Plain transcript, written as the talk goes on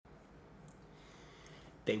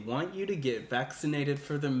They want you to get vaccinated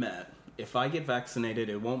for the Met. If I get vaccinated,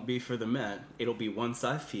 it won't be for the Met. It'll be once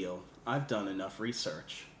I feel I've done enough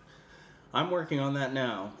research. I'm working on that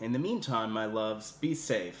now. In the meantime, my loves, be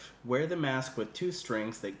safe. Wear the mask with 2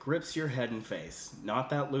 strings that grips your head and face. Not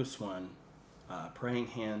that loose one. Praying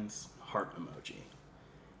hands, heart emoji.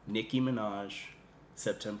 Nicki Minaj,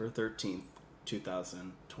 September 13th,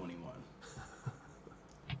 2021.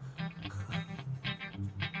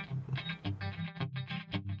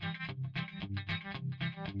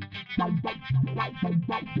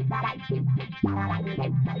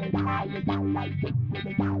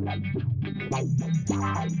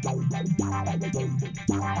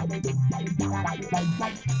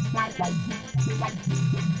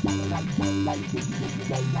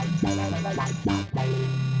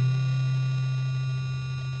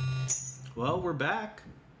 Well, we're back.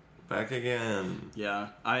 Back again. Yeah,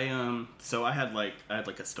 so I had like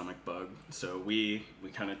a stomach bug, so we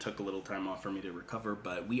kind of took a little time off for me to recover,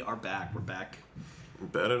 but we are back. We're back.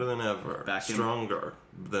 Better than ever. Back Stronger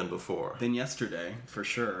than before. Than yesterday, for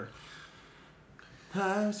sure.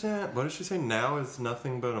 What did she say? Now is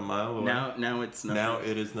nothing but a mile away. Now it's nothing. Now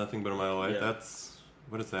it is nothing but a mile away. Yeah.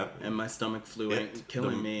 What is that? And my stomach flu ain't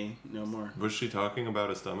killing me no more. Was she talking about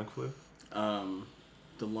a stomach flu?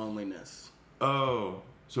 The loneliness. Oh,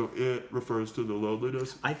 so it refers to the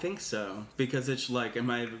loneliness? I think so, because it's like,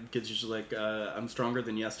 I'm stronger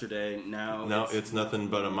than yesterday. Now it's nothing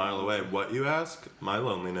but a mile away. What, you ask? My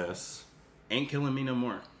loneliness ain't killing me no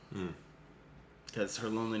more. Because her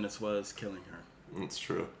loneliness was killing her. It's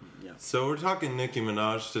true. Yeah. So we're talking Nicki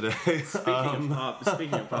Minaj today.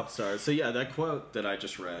 Speaking of pop stars. So yeah, that quote that I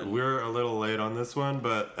just read. We're a little late on this one,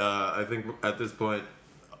 but I think at this point,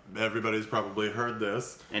 everybody's probably heard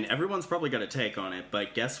this. And everyone's probably got a take on it,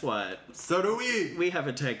 but guess what? So do we! We have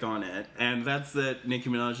a take on it, and that's that Nicki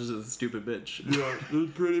Minaj is a stupid bitch. Yeah,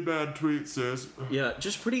 pretty bad tweet, sis. Yeah,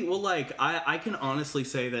 just pretty, well, like, I can honestly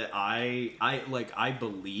say that I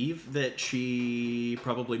believe that she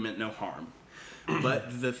probably meant no harm.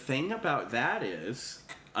 But the thing about that is,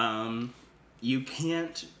 you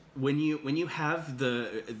can't, when you have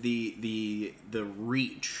the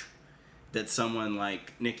reach that someone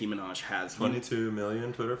like Nicki Minaj has, 22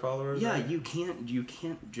 million Twitter followers. Yeah, right? you can't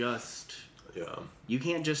just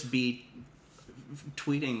be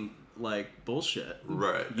tweeting like bullshit.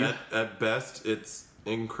 Right. At best, it's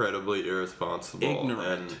incredibly irresponsible,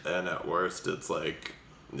 ignorant, and at worst, it's like,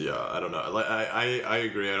 yeah, I don't know. Like, I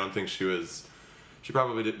agree. I don't think she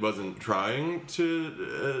probably wasn't trying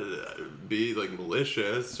to be like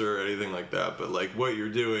malicious or anything like that, but like what you're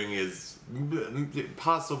doing is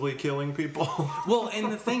possibly killing people. Well, and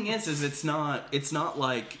the thing is it's not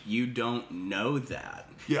like you don't know that.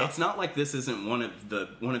 Yeah. It's not like this isn't one of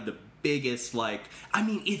the biggest, like, I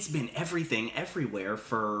mean, it's been everything everywhere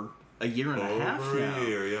for a year and a half now. Over a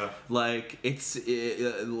year, yeah. Like, it's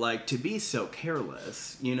like, to be so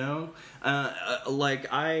careless, you know? Like,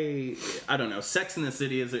 I don't know. Sex and the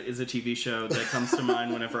City is a TV show that comes to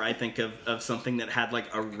mind whenever I think of something that had like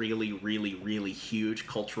a really, really, really huge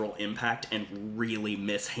cultural impact and really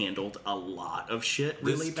mishandled a lot of shit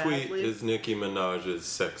really badly. This tweet is Nicki Minaj's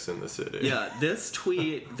Sex and the City. Yeah, this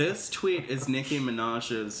tweet is Nicki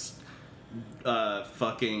Minaj's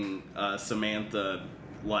fucking Samantha,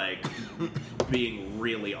 like, being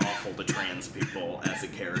really awful to trans people as a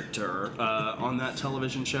character on that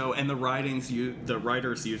television show, and the writers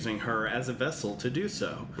using her as a vessel to do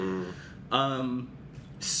so.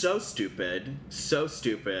 So stupid,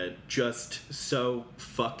 just so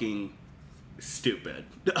fucking stupid.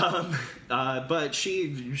 But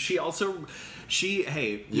she also,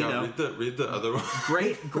 hey, you know, read the other one.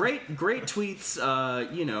 great tweets.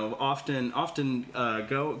 You know, often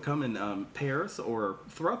come in pairs or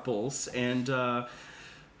thruples, and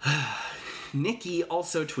Nicki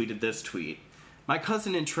also tweeted this tweet. My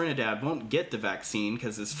cousin in Trinidad won't get the vaccine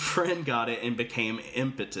because his friend got it and became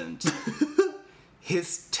impotent.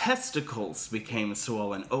 His testicles became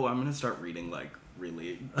swollen. Oh, I'm gonna start reading like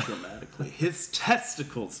really dramatically. His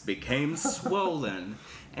testicles became swollen,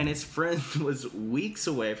 and his friend was weeks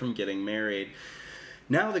away from getting married.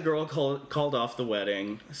 Now the girl called off the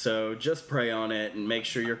wedding, so just pray on it and make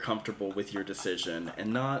sure you're comfortable with your decision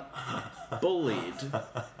and not bullied.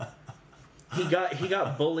 He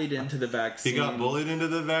got bullied into the vaccine. He got bullied into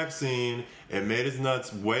the vaccine. It made his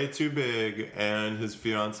nuts way too big, and his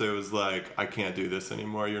fiance was like, "I can't do this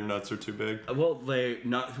anymore. Your nuts are too big."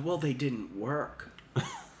 They didn't work.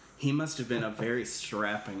 He must have been a very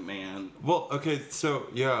strapping man. Well, okay, so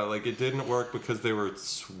yeah, like it didn't work because they were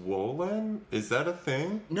swollen? Is that a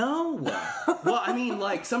thing? No. Well, I mean,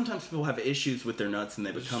 like sometimes people have issues with their nuts and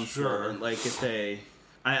they become swollen. Like if they,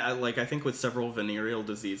 I think with several venereal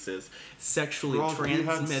diseases, sexually Well, he had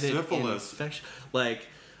transmitted syphilis. infection, but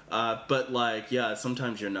yeah,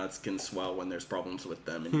 sometimes your nuts can swell when there's problems with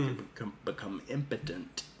them, and you can become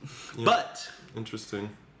impotent. Yeah. But Interesting.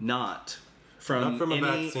 not Not from a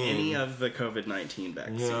any vaccine. of the COVID-19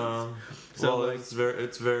 vaccines. Yeah. So, well, like-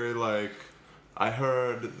 it's very like, I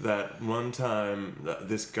heard that one time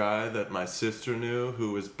this guy that my sister knew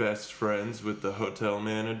who was best friends with the hotel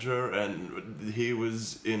manager, and he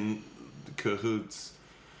was in cahoots.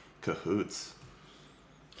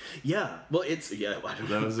 Yeah, well, I don't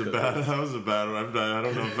know. That was a bad one. I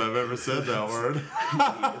don't know if I've ever said that word.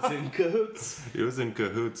 It's in cahoots. He was in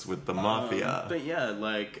cahoots with the mafia. But yeah,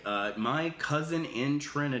 my cousin in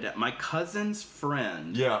Trinidad, my cousin's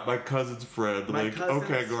friend. Yeah, my cousin's friend. My cousin's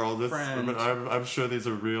okay, girl, friend. I'm sure these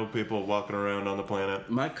are real people walking around on the planet.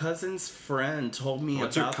 My cousin's friend told me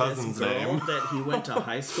What's your about cousin's this girl name? that he went to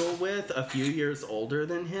high school with, a few years older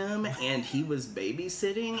than him, and he was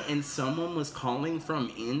babysitting, and someone was calling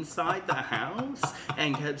from inside the house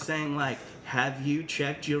and kept saying, like, have you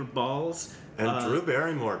checked your balls? And Drew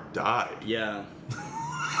Barrymore died. Yeah.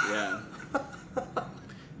 Yeah.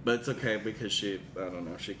 But it's okay because she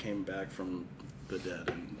came back from the dead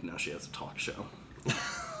and now she has a talk show.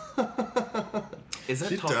 Is that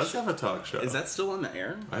She talk does show? have a talk show. Is that still on the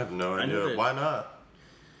air? I have no I know idea. that- Why not?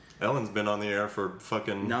 Ellen's been on the air for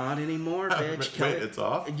fucking... Not anymore, bitch. Wait, it's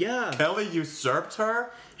off? Yeah. Kelly usurped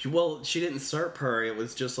her? Well, she didn't usurp her. It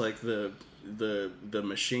was just like the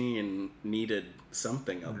machine needed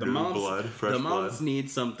something else. Fresh the moms blood.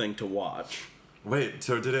 need something to watch. Wait,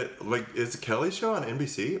 so did it... Is Kelly's show on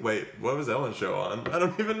NBC? Wait, what was Ellen's show on? I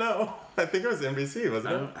don't even know. I think it was NBC,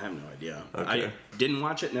 wasn't it? I have no idea. Okay. I didn't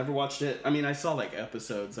watch it, never watched it. I mean, I saw like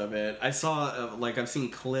episodes of it. I saw I've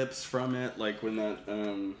seen clips from it, like when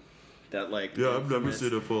that like Yeah, I've never infamous-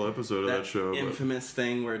 seen a full episode of that show. But... infamous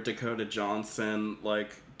thing where Dakota Johnson, like,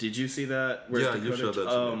 did you see that? Where Yeah, you showed that to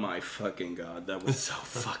Oh me. my fucking god, that was so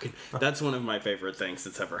fucking. That's one of my favorite things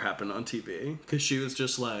that's ever happened on TV. Because she was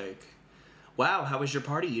just like, "Wow, how was your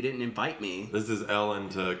party? You didn't invite me." This is Ellen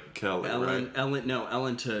to Kelly, right?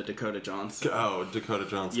 Ellen to Dakota Johnson. Oh, Dakota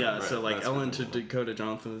Johnson. Yeah, right. so like That's Ellen what to it was. Dakota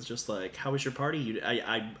Johnson was just like, "How was your party?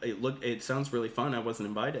 It sounds really fun. I wasn't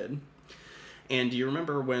invited." And do you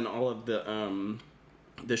remember when all of the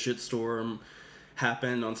shitstorm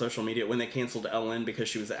happened on social media when they canceled Ellen because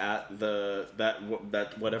she was at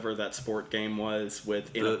that whatever that sport game was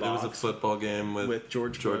with in a It box was a football game with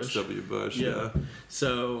George Bush. W. Bush, yeah.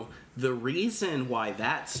 So the reason why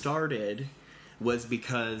that started was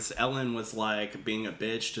because Ellen was like being a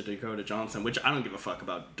bitch to Dakota Johnson, which I don't give a fuck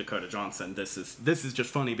about Dakota Johnson. This is just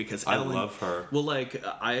funny because I Ellen, love her. Well, like don't.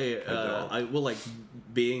 I will like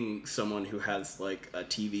being someone who has like a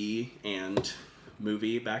TV and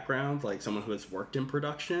movie background, like someone who has worked in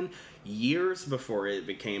production years before it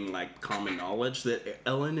became like common knowledge that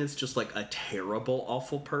Ellen is just like a terrible,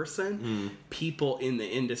 awful person. People in the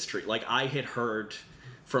industry, like I had heard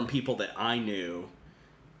from people that I knew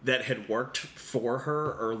that had worked for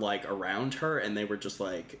her or like around her, and they were just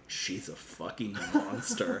like, she's a fucking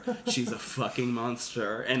monster. She's a fucking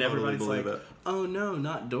monster. And Totally everybody's like, believe it. oh no,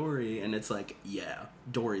 not Dory. And it's like, yeah,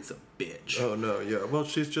 Dory's a bitch. Oh no, yeah. Well,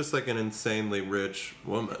 she's just like an insanely rich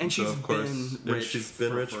woman, And so she's of course, been and rich she's been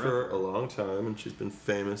for rich forever. for a long time, and she's been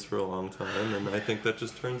famous for a long time, and I think that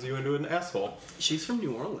just turns you into an asshole. She's from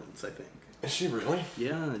New Orleans, I think. Is she really?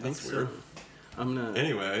 Yeah, I think That's so. weird. I'm not.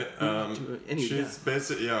 Anyway, Anyway, she's yeah.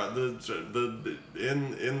 basically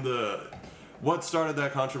in the what started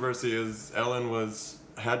that controversy is Ellen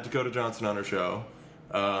had Dakota Johnson on her show.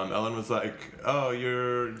 Ellen was like, "Oh,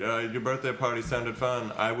 your birthday party sounded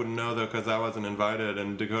fun. I wouldn't know though because I wasn't invited."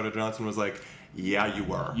 And Dakota Johnson was like, "Yeah, you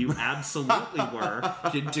were." You absolutely were.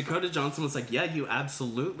 Dakota Johnson was like, yeah, you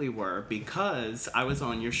absolutely were, because I was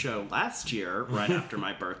on your show last year, right after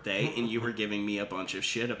my birthday, and you were giving me a bunch of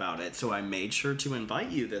shit about it, so I made sure to invite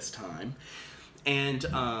you this time.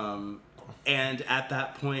 And at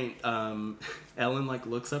that point, Ellen like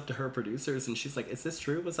looks up to her producers and she's like, is this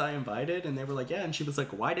true? Was I invited? And they were like, yeah. And she was like,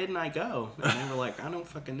 why didn't I go? And they were like, I don't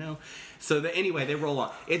fucking know. So anyway, they roll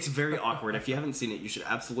on. It's very awkward. If you haven't seen it, you should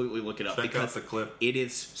absolutely look it up. Check out because the clip. it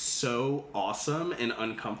is so awesome and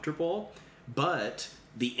uncomfortable. But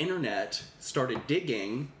the internet started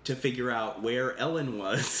digging to figure out where Ellen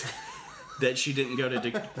was. That she didn't go to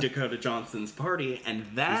Dakota Johnson's party, and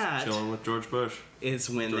that She's chilling with George Bush. is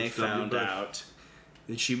when they George W. found Bush. out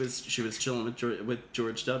that she was chilling with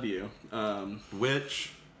George W.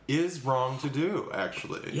 Which is wrong to do,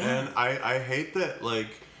 actually. Yeah. And I hate that, like,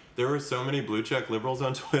 there were so many blue check liberals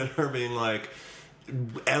on Twitter being like,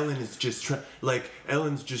 Ellen's just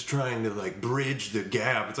trying to like bridge the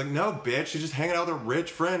gap. It's like, no, bitch, she's just hanging out with her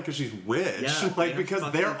rich friend because she's rich. Yeah, like because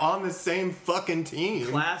they're on the same fucking team.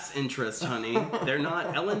 Class interest, honey. They're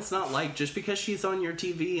not. Ellen's not like just because she's on your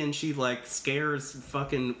TV and she like scares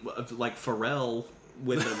fucking like Pharrell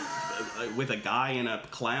with a guy in a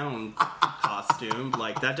clown costume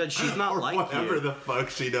like that. She's not or like whatever you. the fuck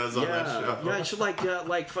she does on that show. Yeah, she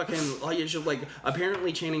like fucking. You should like.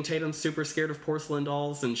 Apparently, Channing Tatum's super scared of porcelain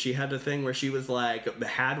dolls, and she had a thing where she was like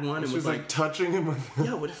had one and She was like touching him with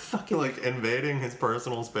yeah, what a fucking like invading his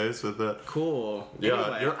personal space with it. cool. Yeah,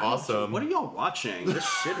 Anyway, you're awesome. What are y'all watching? This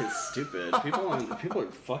shit is stupid. People are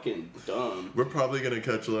fucking dumb. We're probably gonna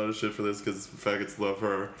catch a lot of shit for this because faggots love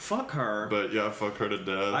her. Fuck her. But yeah, fuck her to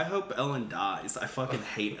death. I hope Ellen dies. I fucking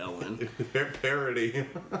hate Ellen. They're parody.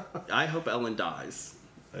 I hope Ellen dies.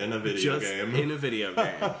 In a video game. In a video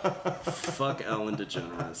game. Fuck Ellen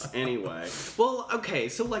DeGeneres. Anyway. Well, okay,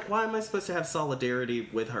 so like why am I supposed to have solidarity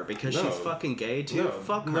with her? Because she's fucking gay too?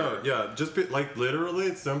 Fuck her. No, yeah. Just like literally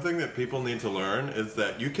it's something that people need to learn is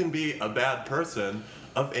that you can be a bad person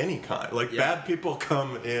of any kind. Like bad people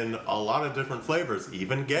come in a lot of different flavors,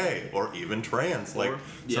 even gay or even trans. Like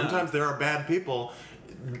sometimes there are bad people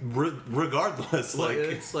regardless. Well, like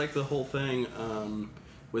it's like the whole thing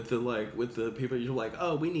with the people you're like,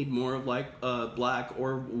 oh, we need more like black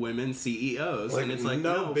or women CEOs, and it's like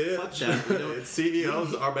no bitch. Fuck that. We don't,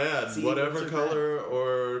 CEOs are bad. CEOs whatever are color bad.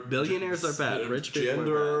 or Billionaires are bad. Rich people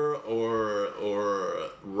gender are bad. or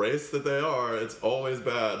race that they are, it's always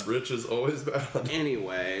bad. Rich is always bad.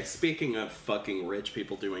 Anyway, speaking of fucking rich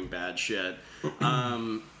people doing bad shit,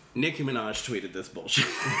 Nicki Minaj tweeted this bullshit.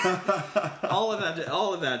 all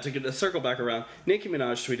of that to circle back around. Nicki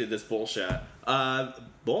Minaj tweeted this bullshit.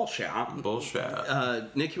 Bullshit.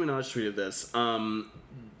 Nicki Minaj tweeted this.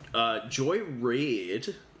 Joy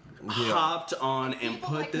Reid hopped on and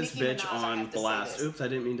put like this Nicki bitch Minaj, on blast. Oops, I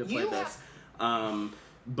didn't mean to play this.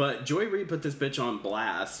 But Joy Reid put this bitch on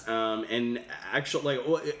blast, and actually,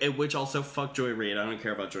 which also fuck Joy Reid. I don't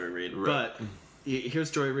care about Joy Reid, right. But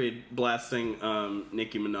here's Joy Reid blasting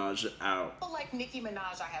Nicki Minaj out. Like Nicki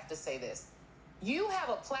Minaj, I have to say this. You have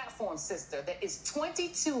a platform, sister, that is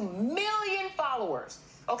 22 million followers.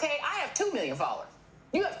 Okay, I have 2 million followers.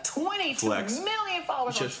 You have 22 million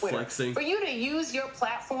followers Just on Twitter. Flexing. For you to use your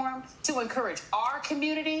platform to encourage our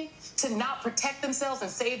community to not protect themselves and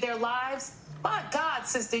save their lives, my God,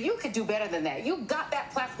 sister, you could do better than that. You got that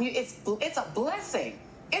platform. It's a blessing.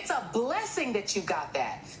 It's a blessing that you got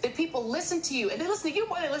that people listen to you. And they listen to you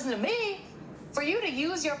more than they listen to me. For you to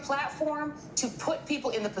use your platform to put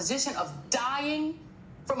people in the position of dying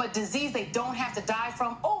from a disease they don't have to die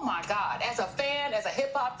from, oh my God. As a fan, as a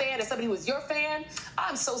hip-hop fan, as somebody who is your fan,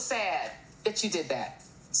 I'm so sad that you did that.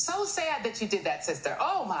 So sad that you did that, sister.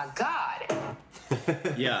 Oh my God.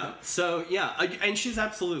 Yeah. So yeah, and she's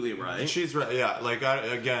absolutely right. She's right. Yeah. Like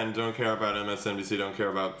again, don't care about MSNBC. Don't care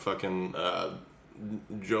about fucking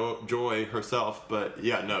Joy herself. But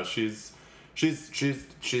yeah, no, she's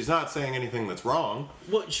not saying anything that's wrong.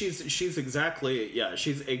 Well, she's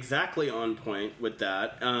exactly on point with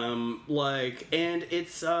that. And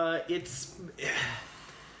it's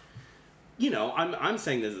you know, I'm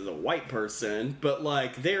saying this as a white person, but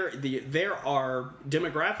like there are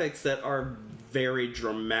demographics that are very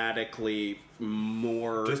dramatically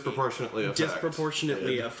more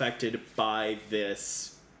disproportionately affected by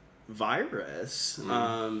this virus.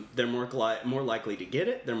 They're more likely to get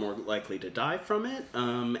it. They're more likely to die from it.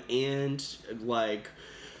 And like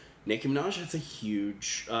Nicki Minaj has a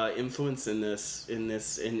huge influence in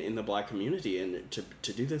the black community, and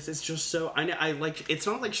to do this, it's just so I like. It's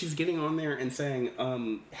not like she's getting on there and saying,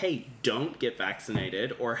 "Hey, don't get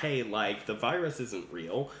vaccinated," or "Hey, like the virus isn't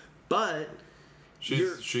real," but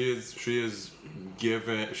she's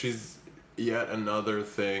yet another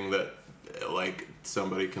thing that like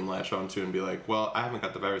somebody can latch onto and be like, well, I haven't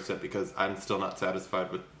got the virus yet because I'm still not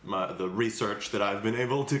satisfied with the research that I've been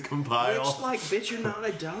able to compile. Which, like, bitch, you're not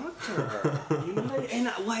a doctor. You know,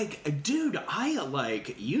 and like, dude, I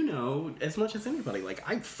like, you know, as much as anybody, like,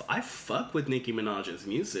 I fuck with Nicki Minaj's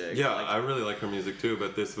music. Yeah, like, I really like her music too,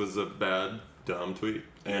 but this was a bad, dumb tweet,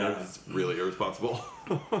 and it was really irresponsible.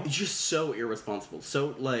 It's just so irresponsible.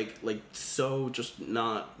 So so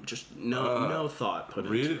no thought put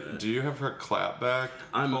into it. Do you have her clapback?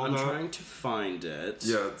 I'm trying to find it.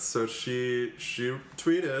 Yeah, so she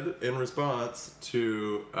tweeted in response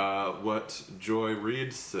to what Joy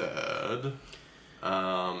Reid said,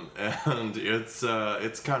 and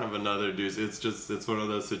it's kind of another deuce. It's one of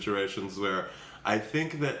those situations where I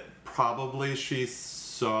think that probably she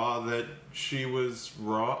saw that she was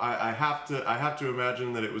wrong. I have to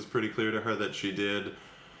imagine that it was pretty clear to her that she did,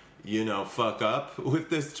 fuck up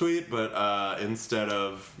with this tweet, but instead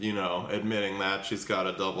of, admitting that, she's got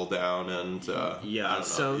to double down and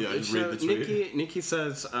read the tweet. Nikki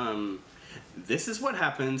says, this is what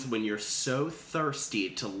happens when you're so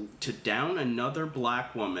thirsty to down another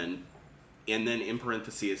black woman, and then in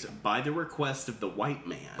parentheses, by the request of the white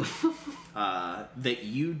man, that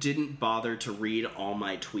you didn't bother to read all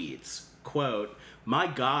my tweets. Quote, my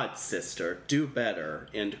God, sister, do better,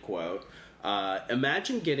 end quote.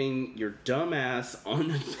 Imagine getting your dumb ass on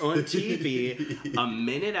TV a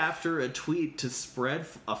minute after a tweet to spread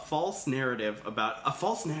a false narrative about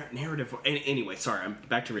anyway, sorry, I'm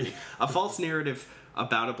back to reading. A false narrative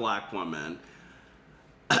about a black woman.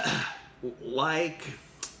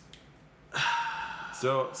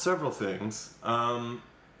 So, several things.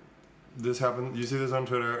 This happens, you see this on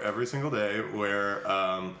Twitter every single day, where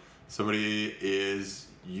somebody is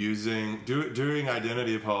doing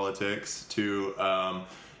identity politics to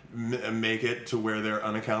make it to where they're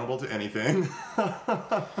unaccountable to anything.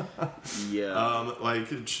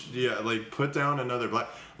 Put down another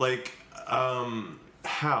black,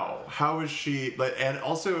 how is she, and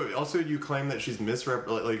also you claim that she's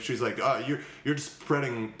she's like, oh, you're just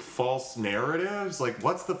spreading false narratives.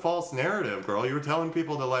 What's the false narrative, girl? You were telling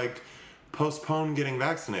people to postpone getting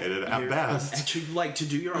vaccinated at best. To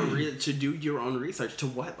do your own research. To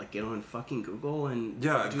what? Get on fucking Google and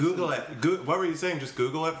Google it. What were you saying? Just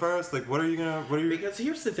Google it first. What are you? Because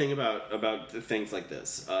here's the thing about things like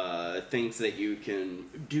this. Things that you can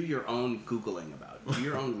do your own Googling about. Do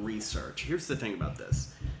your own research. Here's the thing about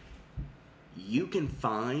this. You can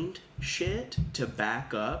find shit to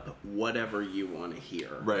back up whatever you want to hear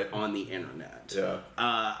on the internet. Yeah.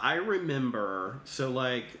 I remember,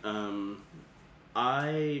 do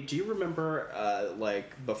you remember, way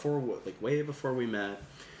before we met,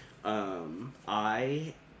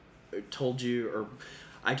 I told you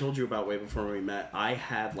about way before we met, I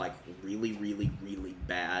had, really, really, really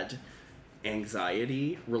bad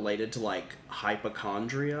anxiety related to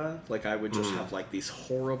hypochondria. I would just have these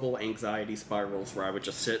horrible anxiety spirals where I would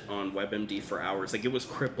just sit on WebMD for hours. It was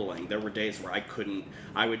crippling. There were days where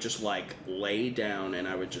I would just lay down and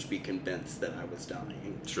I would just be convinced that I was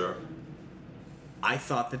dying. Sure. I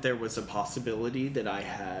thought that there was a possibility that I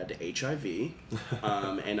had HIV,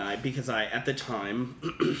 because at the time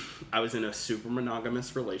I was in a super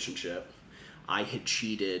monogamous relationship. I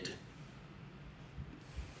cheated.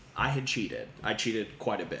 I cheated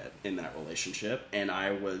quite a bit in that relationship, and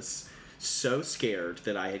I was so scared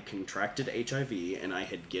that I had contracted HIV and I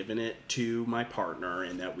had given it to my partner,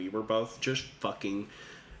 and that we were both just fucking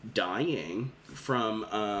dying from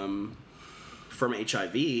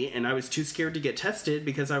HIV, and I was too scared to get tested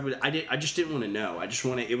because I just didn't want to know.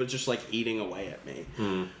 It was just eating away at me.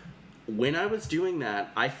 When I was doing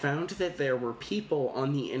that, I found that there were people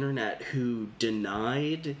on the internet who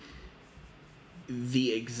denied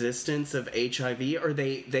the existence of HIV, or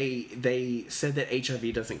they said that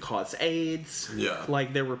HIV doesn't cause AIDS. Yeah.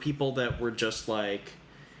 There were people that were just HIV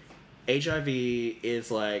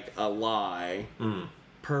is a lie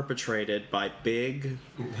perpetrated by big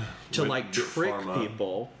trick pharma.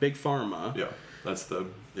 People, big pharma. Yeah. That's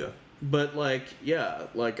But I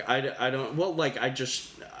don't, I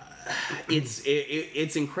just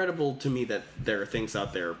it's incredible to me that there are things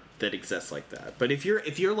out there that exist like that. But if you're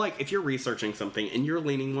researching something and you're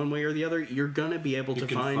leaning one way or the other, you're gonna be able to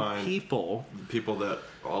find people that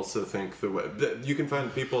also think the way. You can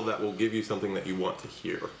find people that will give you something that you want to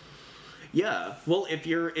hear. Yeah. Well, if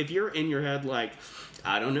you're in your head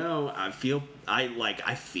I don't know, I feel like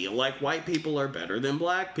white people are better than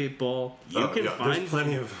black people. Find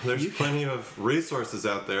there's plenty of resources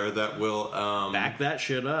out there that will back that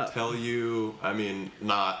shit up. Tell you,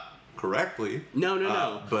 not correctly.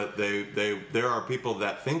 No. But there are people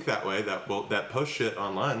that think that way that post shit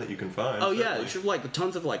online that you can find. Oh yeah, it's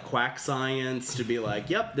tons of quack science to be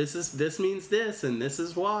yep, this means this and this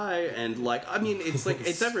is why, and it's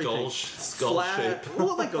everything. Skull shape.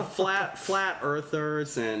 Well, a flat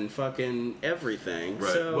earthers and fucking everything.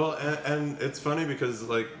 Right. So, well, and it's funny because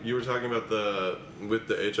you were talking about with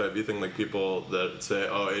the HIV thing, people that say,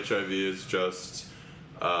 oh, HIV is just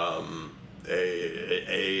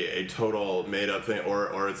a total made up thing,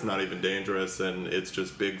 or it's not even dangerous, and it's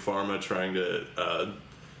just big pharma trying to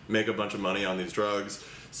make a bunch of money on these drugs.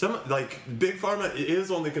 Big pharma is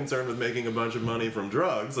only concerned with making a bunch of money from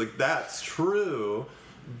drugs. That's true,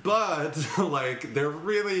 but there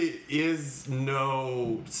really is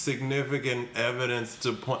no significant evidence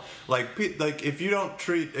to point. If you don't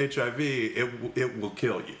treat HIV, it will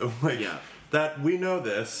kill you. Yeah. that we know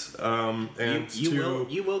this, and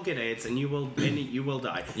you will get AIDS, and you will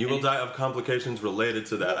die. You will die of complications related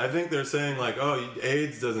to that. I think they're saying like, oh,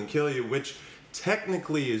 AIDS doesn't kill you, which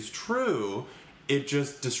technically is true. It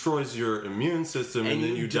just destroys your immune system, and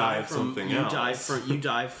then you die of something else. You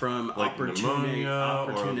die from like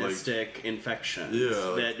opportunistic infection.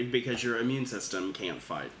 Yeah, because your immune system can't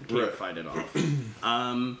fight it off.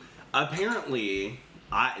 Apparently,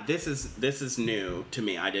 this is new to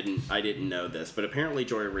me. I didn't know this, but apparently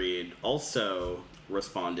Joy Reid also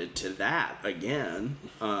responded to that again.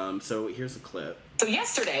 So here's a clip. So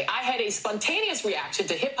yesterday, I had a spontaneous reaction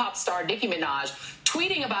to hip-hop star Nicki Minaj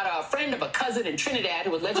tweeting about a friend of a cousin in Trinidad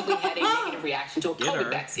who allegedly had a negative reaction to a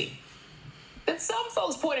COVID vaccine. That some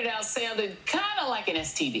folks pointed out sounded kind of like an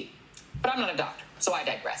STD. But I'm not a doctor, so I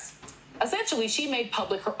digress. Essentially, she made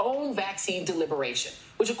public her own vaccine deliberation,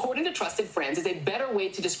 which according to trusted friends is a better way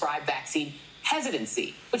to describe vaccine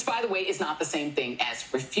hesitancy, which by the way is not the same thing as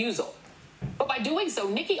refusal. But by doing so,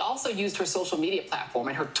 Nicki also used her social media platform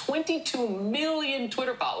and her 22 million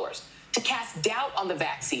Twitter followers to cast doubt on the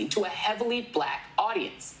vaccine to a heavily black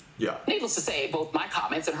audience. Yeah. Needless to say, both my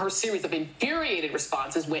comments and her series of infuriated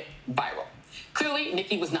responses went viral. Clearly,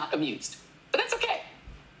 Nicki was not amused. But that's okay.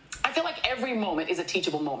 I feel like every moment is a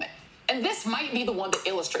teachable moment. And this might be the one that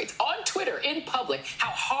illustrates on Twitter, in public, how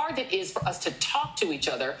hard it is for us to talk to each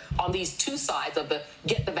other on these two sides of the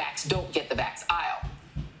get the vax, don't get the vax aisle.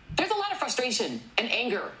 There's a lot of frustration and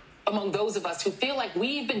anger among those of us who feel like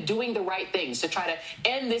we've been doing the right things to try to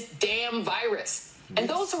end this damn virus. And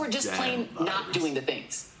those who are just plain not doing the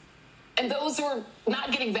things. And those who are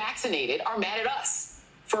not getting vaccinated are mad at us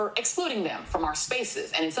for excluding them from our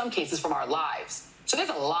spaces and in some cases from our lives. So there's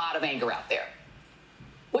a lot of anger out there.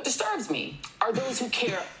 What disturbs me are those who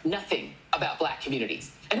care nothing about black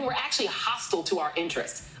communities and who are actually hostile to our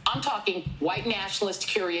interests. I'm talking white nationalist,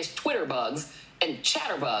 curious Twitter bugs and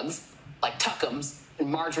chatterbugs like Tuckums and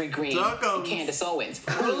Marjorie Greene and Candace Owens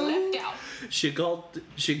who were left out. She called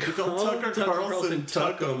Tucker Carlson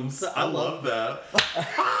Tuckums. I love that.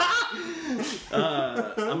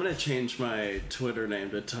 I'm gonna change my Twitter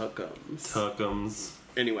name to Tuckums. Tuckums.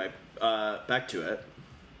 Anyway, back to it.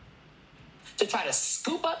 To try to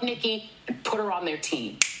scoop up Nicki and put her on their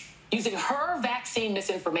team, using her vaccine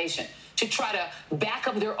misinformation to try to back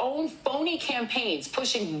up their own phony campaigns,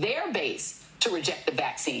 pushing their base to reject the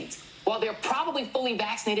vaccines, while they're probably fully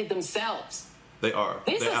vaccinated themselves. They are.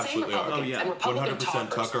 These they are the same absolutely Republicans and Republican 100%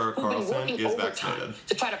 talkers Tucker who've been Carlson working is overtime vaccinated.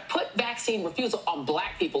 to try to put vaccine refusal on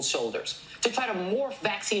black people's shoulders, to try to morph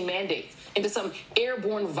vaccine mandates into some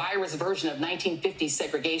airborne virus version of 1950s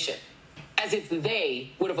segregation, as if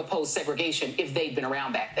they would have opposed segregation if they'd been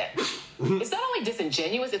around back then. It's not only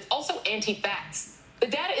disingenuous, it's also anti-facts. The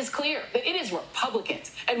data is clear that it is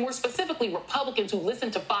Republicans, and more specifically Republicans who listen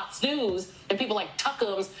to Fox News and people like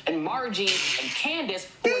Tuckums and Margie and Candace,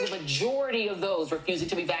 who are the majority of those refusing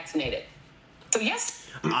to be vaccinated. So yes,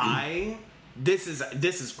 this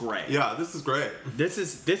is great. Yeah, this is great. This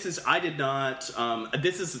is I did not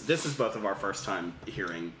this is both of our first time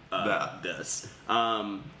hearing this.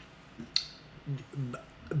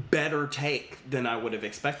 Better take than I would have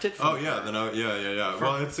expected from her.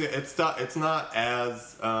 Well, it's not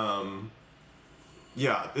as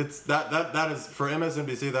it's that is for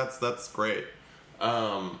MSNBC. That's great.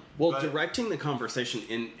 Directing the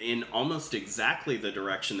conversation in almost exactly the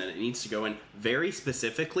direction that it needs to go in, very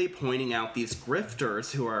specifically pointing out these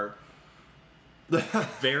grifters who are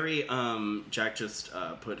very Jack just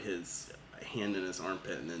put his hand in his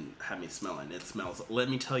armpit and then had me smell it. It smells, let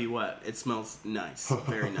me tell you what, it smells nice.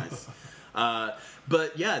 Very nice.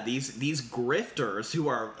 But yeah, these grifters who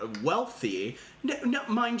are wealthy,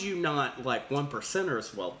 mind you, not like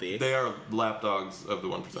 1%ers wealthy. They are lapdogs of the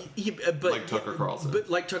 1%. Like Tucker Carlson. But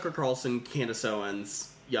like Tucker Carlson, Candace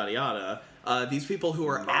Owens, yada yada. These people who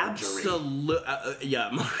are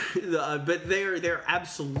but they're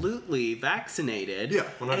absolutely vaccinated. Yeah,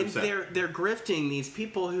 100%. And they're grifting these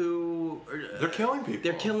people who they're killing people.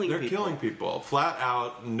 They're killing people. Flat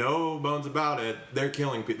out, no bones about it. They're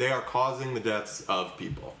killing people. They are causing the deaths of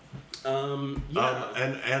people. And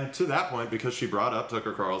to that point, because she brought up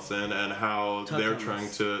Tucker Carlson and how they're trying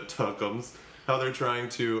to how they're trying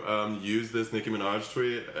to use this Nicki Minaj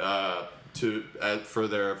tweet for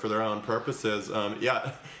their own purposes.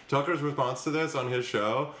 Tucker's response to this on his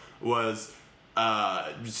show was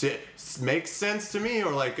makes sense to me,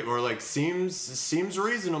 or seems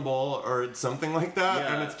reasonable, or something like that.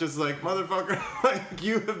 Yeah. And it's just like, motherfucker, like,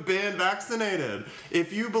 you have been vaccinated.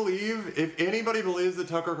 If anybody believes that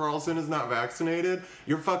Tucker Carlson is not vaccinated,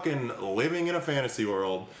 you're fucking living in a fantasy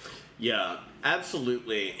world. Yeah,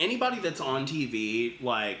 absolutely. Anybody that's on TV,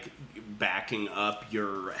 like, backing up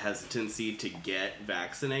your hesitancy to get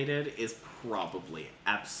vaccinated is probably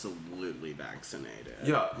absolutely vaccinated.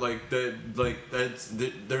 Yeah,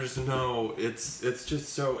 there's no, it's just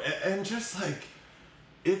so, and just like,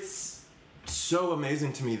 it's so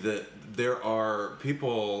amazing to me that there are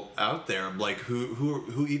people out there like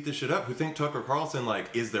who eat this shit up, who think Tucker Carlson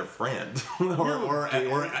like is their friend,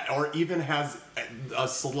 or even has a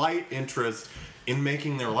slight interest in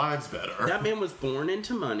making their lives better. That man was born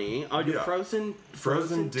into money. Frozen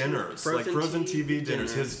dinners, frozen TV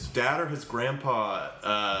dinners. His dad or his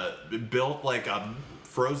grandpa built like a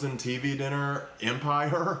frozen TV dinner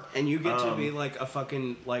empire. And you get to be like a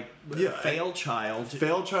fucking failed child.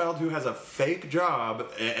 Failed child who has a fake job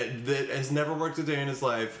that has never worked a day in his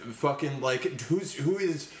life. Fucking like who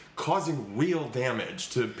is causing real damage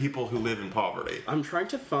to people who live in poverty. I'm trying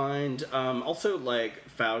to find also like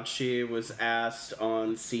Fauci was asked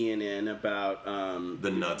on CNN about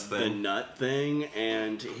the nuts thing. The nut thing,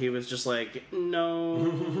 and he was just like,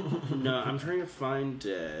 no. I'm trying to find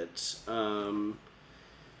it.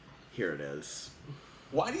 Here it is.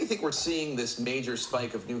 Why do you think we're seeing this major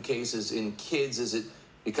spike of new cases in kids? Is it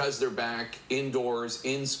because they're back indoors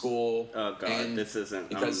in school? Oh God, and this isn't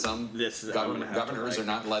because some governors are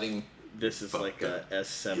not letting. This is like a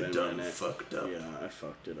S7 minute. Fucked up. Yeah, I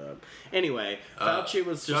fucked it up. Anyway, Fauci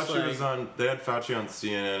was just they had Fauci on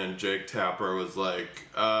CNN, and Jake Tapper was like,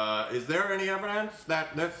 is there any evidence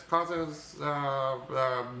that this causes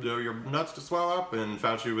your nuts to swell up? And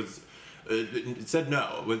Fauci was... It said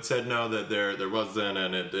no. It said no, that there wasn't,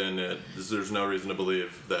 and there's no reason to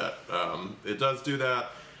believe that it does do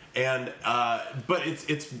that. And but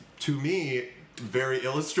it's to me very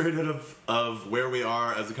illustrative of where we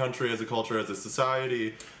are as a country, as a culture, as a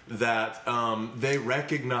society, that they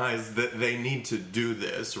recognize that they need to do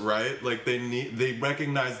this, right? Like they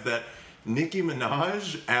recognize that Nicki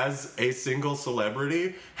Minaj, as a single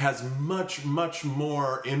celebrity, has much, much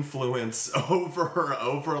more influence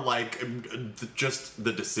over like just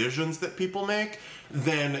the decisions that people make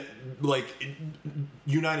than like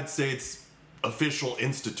United States official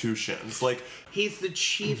institutions. Like, he's the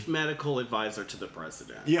chief medical advisor to the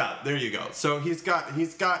president. Yeah, there you go. So he's got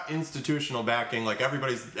institutional backing. Like,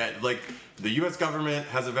 everybody's like, the U.S. government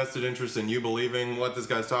has a vested interest in you believing what this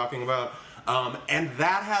guy's talking about. And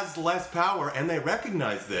that has less power, and they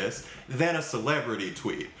recognize this, than a celebrity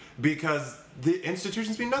tweet, because the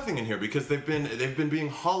institutions mean nothing in here, because they've been being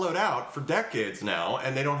hollowed out for decades now,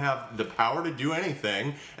 and they don't have the power to do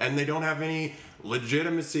anything, and they don't have any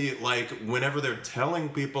legitimacy, like, whenever they're telling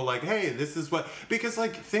people, like, hey, this is what... Because,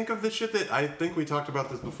 like, think of the shit that... I think we talked about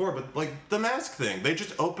this before, but, like, the mask thing. They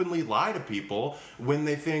just openly lie to people when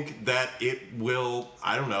they think that it will,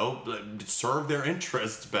 I don't know, serve their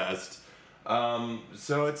interests best.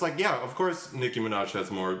 So it's like, yeah, of course Nicki Minaj has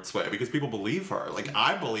more sway because people believe her. Like,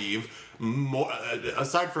 I believe more,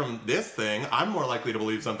 aside from this thing, I'm more likely to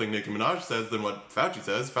believe something Nicki Minaj says than what Fauci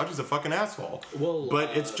says. Fauci's a fucking asshole. Well,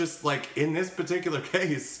 but it's just like, in this particular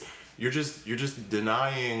case, you're just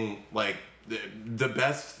denying, like, the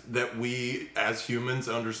best that we as humans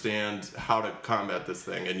understand how to combat this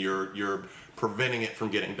thing, and you're preventing it from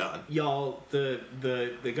getting done. Y'all,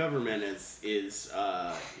 the government is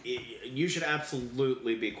you should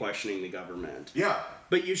absolutely be questioning the government. Yeah.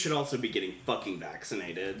 But you should also be getting fucking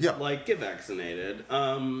vaccinated. Yeah. Like, get vaccinated.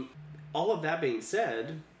 All of that being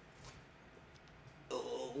said,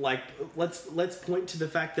 like, let's point to the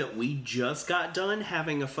fact that we just got done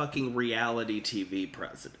having a fucking reality TV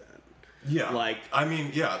president. Yeah, like, I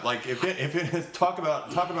mean, yeah, like, if it is talk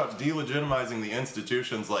about delegitimizing the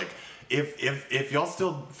institutions, like, if y'all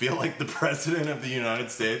still feel like the president of the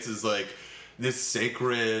United States is like this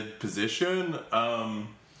sacred position,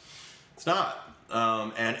 it's not.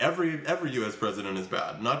 And every U.S. president is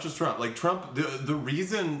bad, not just Trump. Like, Trump, the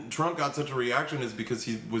reason Trump got such a reaction is because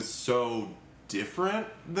he was so different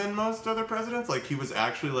than most other presidents. Like, he was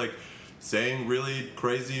actually, like, saying really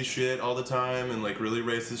crazy shit all the time and, like, really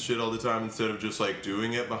racist shit all the time instead of just, like,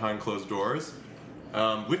 doing it behind closed doors.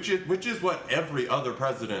 Which is what every other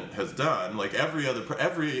president has done. Like, every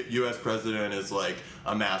U.S. president is, like,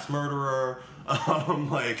 a mass murderer,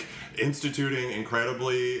 like, instituting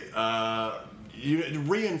incredibly,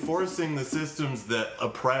 reinforcing the systems that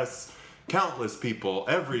oppress countless people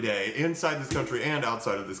every day inside this country and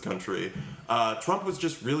outside of this country. Trump was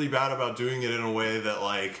just really bad about doing it in a way that,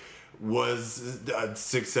 like, was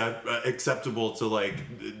acceptable to, like,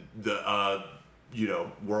 the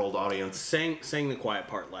world audience. Saying the quiet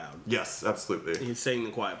part loud. Yes, absolutely. He's saying the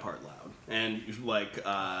quiet part loud, and like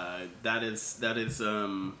that is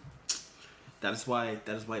That is why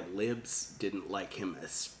libs didn't like him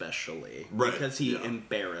especially. Right, Because he yeah.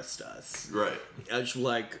 embarrassed us. Right. It's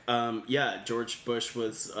like, George Bush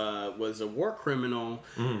was a war criminal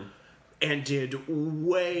and did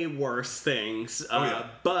way worse things.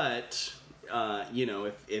 But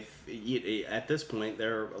if at this point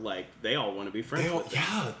they're like they all want to be friends with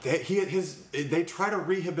him. They try to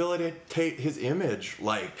rehabilitate his image.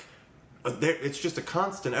 Like, it's just a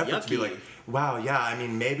constant effort to be Yucky. like, wow, yeah, I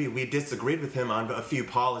mean, maybe we disagreed with him on a few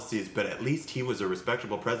policies, but at least he was a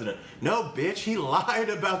respectable president. No, bitch, he lied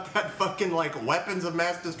about that fucking, like, weapons of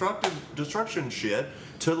mass destruction shit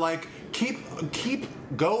to, like, keep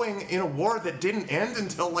going in a war that didn't end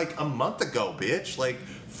until, like, a month ago, bitch. Like,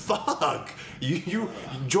 fuck.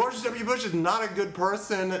 George W. Bush is not a good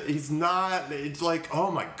person. He's not. It's like,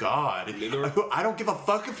 oh my god. I don't give a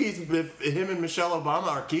fuck if him and Michelle Obama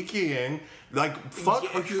are kikiing. Like, fuck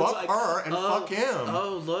her and fuck him.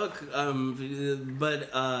 Oh, look,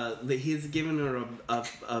 he's giving her a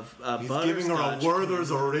He's giving her a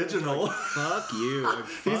Werther's original. Fuck you.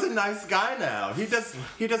 He's a nice guy now. He does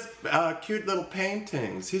cute little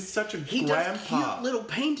paintings. He's such a He grandpa. does cute little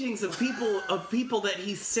paintings of people that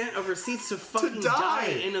he sent overseas to fucking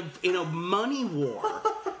die in a money war.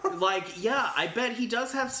 Like, yeah, I bet he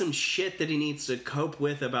does have some shit that he needs to cope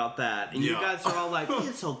with about that. And you guys are all like,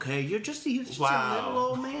 it's okay. He's just a little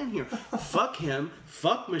old man here. Fuck him.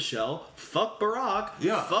 Fuck Michelle. Fuck Barack.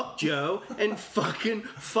 Yeah. Fuck Joe. And fucking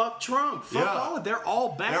fuck Trump. Fuck all of them. They're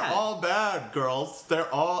all bad. They're all bad, girls.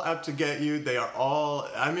 They're all out to get you. They are all,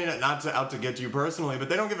 I mean, not out to get you personally, but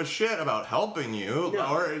they don't give a shit about helping you.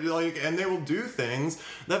 No. Or, like, and they will do things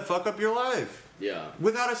that fuck up your life. Yeah.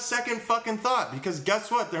 Without a second fucking thought. Because guess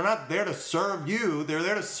what? They're not there to serve you. They're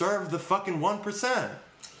there to serve the fucking 1%.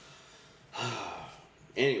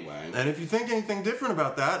 Anyway. And if you think anything different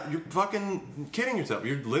about that, you're fucking kidding yourself.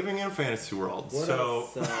 You're living in a fantasy world. What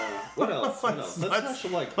else?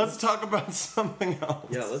 Let's talk about something else.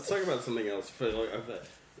 Yeah, let's talk about something else. Fuck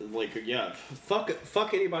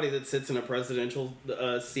anybody that sits in a presidential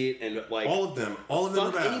seat and like all of them are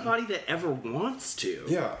fuck bad. anybody that ever wants to.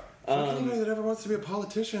 Yeah. Fuck anybody that ever wants to be a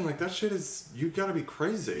politician. Like, that shit is, you gotta be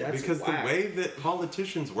crazy. That's because whack. the way that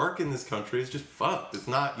politicians work in this country is just fucked. It's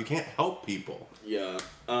not, you can't help people. Yeah.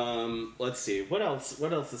 Let's see. What else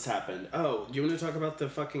has happened? Oh, do you want to talk about the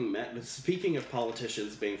fucking Met? Speaking of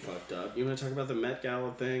politicians being fucked up, you want to talk about the Met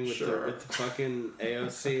Gala thing with the fucking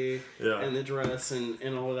AOC and the dress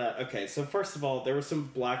and all of that? Okay, so first of all, there were some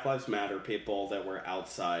Black Lives Matter people that were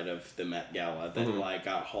outside of the Met Gala that like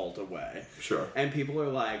got hauled away. Sure. And people are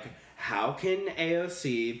like, how can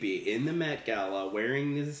AOC be in the Met Gala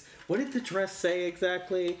wearing this? What did the dress say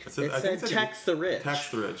exactly? It said tax the rich. Tax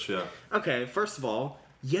the rich, yeah. Okay, first of all,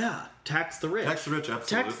 yeah, tax the rich. Tax the rich,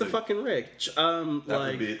 absolutely. Tax the fucking rich.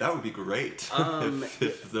 That would be great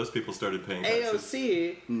if those people started paying taxes.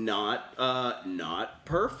 AOC, not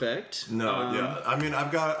perfect. No, yeah. I mean,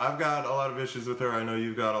 I've got a lot of issues with her. I know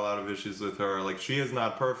you've got a lot of issues with her. Like, she is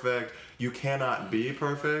not perfect. You cannot be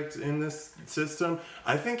perfect in this system.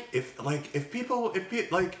 I think it's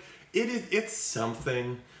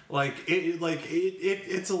something. It's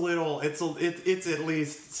at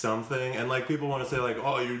least something. And like, people want to say like,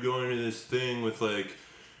 oh, you're going into this thing with like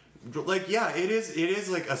yeah, it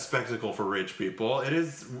is like a spectacle for rich people. It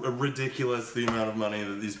is ridiculous the amount of money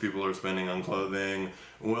that these people are spending on clothing.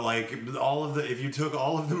 Like, if you took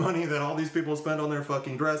all of the money that all these people spend on their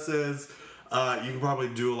fucking dresses, you can probably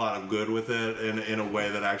do a lot of good with it in a way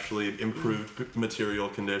that actually improved material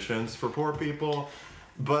conditions for poor people.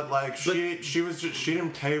 But like, she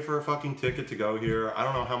didn't pay for a fucking ticket to go here. I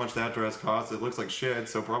don't know how much that dress costs. It looks like shit,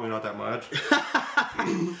 so probably not that much.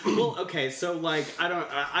 Well, okay, so like,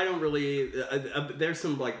 I don't really. There's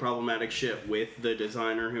some like problematic shit with the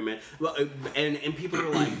designer who made. Well, and people are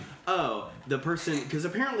like, oh, the person, because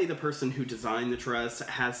apparently the person who designed the dress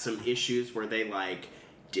has some issues where they like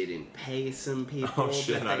didn't pay some people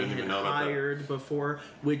that they had hired before,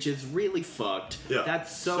 which is really fucked. Yeah,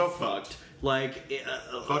 that's so fucked. Like,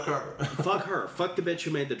 fuck her. Fuck her. Fuck the bitch who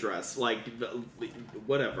made the dress. Like,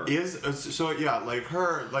 whatever. Like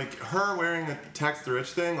her wearing a tax the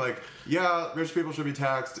rich thing. Like, yeah, rich people should be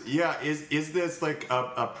taxed. Yeah, is this like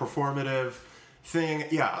a performative thing?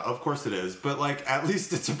 Yeah, of course it is. But like, at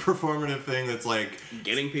least it's a performative thing that's like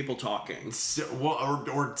getting people talking. It's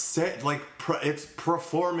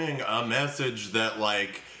performing a message that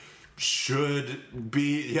like should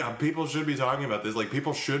be, people should be talking about this. Like,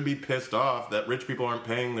 people should be pissed off that rich people aren't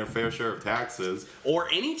paying their fair share of taxes. Or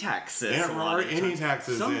any taxes. Or any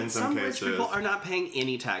taxes in some cases. Some rich people are not paying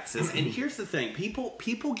any taxes. And here's the thing.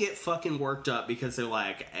 People get fucking worked up because they're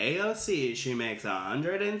like, AOC, she makes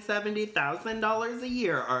 $170,000 a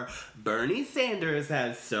year. Or Bernie Sanders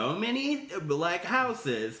has so many, like,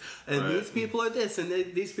 houses. And these people are this and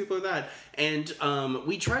these people are that. And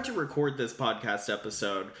we tried to record this podcast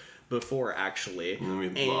episode before, actually, and we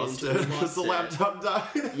lost it because the laptop died.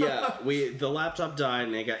 The laptop died,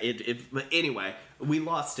 and but anyway, we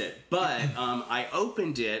lost it. But I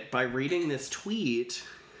opened it by reading this tweet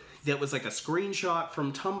that was like a screenshot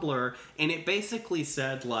from Tumblr, and it basically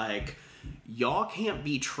said, like, y'all can't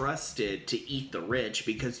be trusted to eat the rich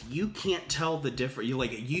because you can't tell the difference.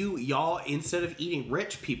 Y'all instead of eating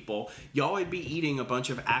rich people, y'all would be eating a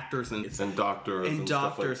bunch of actors and doctors and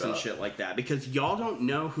stuff like that. And shit like that, because y'all don't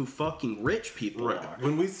know who fucking rich people are.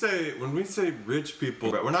 When we say rich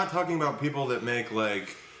people, we're not talking about people that make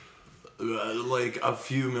like a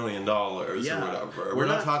few $1 million or whatever. We're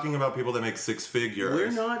not talking about people that make six figures.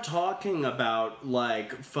 We're not talking about,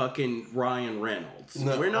 like, fucking Ryan Reynolds.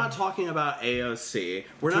 No. We're not talking about AOC.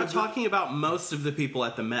 We're not talking about most of the people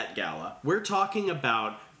at the Met Gala. We're talking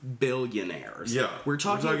about billionaires. Yeah. We're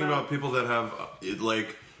talking about people that have,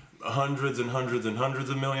 like, hundreds and hundreds and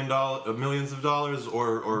hundreds of millions of dollars,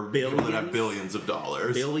 or billions? People that have billions of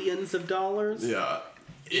dollars. Billions of dollars? Yeah.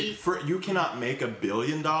 You cannot make $1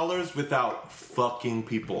 billion without fucking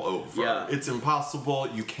people over. Yeah. It's impossible.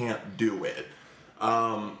 You can't do it.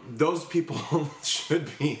 Those people should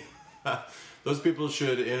be. Those people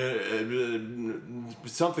should.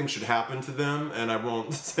 Something should happen to them, and I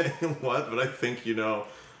won't say what, but I think you know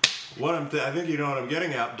what I think you know what I'm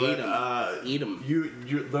getting at. But eat them.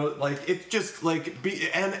 It's just like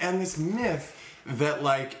and this myth that,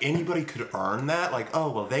 like, anybody could earn that. Like, oh,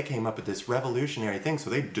 well, they came up with this revolutionary thing, so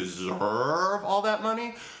they deserve all that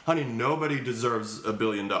money. Honey, nobody deserves $1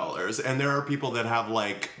 billion. And there are people that have,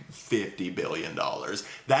 like, $50 billion.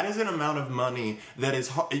 That is an amount of money that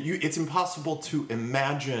is... It's impossible to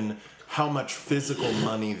imagine how much physical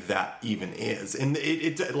money that even is. And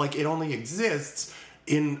it only exists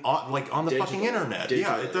on the fucking internet. Digitally.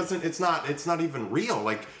 Yeah, it doesn't... It's not even real.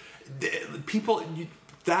 Like, people...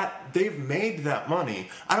 that they've made that money.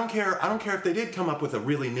 I don't care if they did come up with a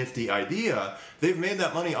really nifty idea. They've made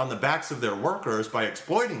that money on the backs of their workers by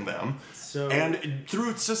exploiting them. And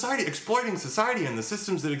through society, exploiting society and the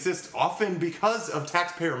systems that exist, often because of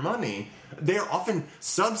taxpayer money, they're often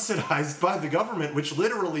subsidized by the government, which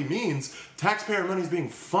literally means taxpayer money is being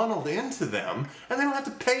funneled into them, and they don't have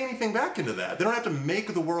to pay anything back into that. They don't have to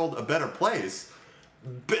make the world a better place.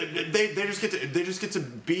 But they just get to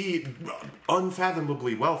be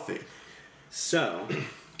unfathomably wealthy. So,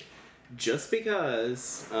 just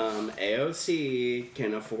because AOC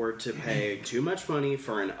can afford to pay too much money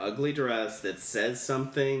for an ugly dress that says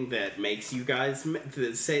something that makes you guys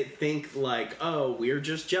think like, oh, we're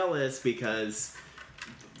just jealous because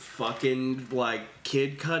fucking, like,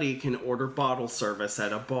 Kid Cudi can order bottle service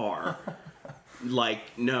at a bar.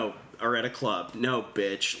 Like, no. Or at a club. No,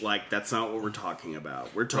 bitch. Like, that's not what we're talking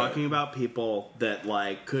about. We're talking about people that,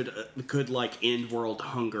 like, could like end world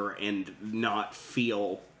hunger and not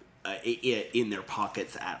feel it in their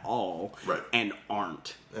pockets at all. Right. And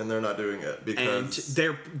aren't. And they're not doing it because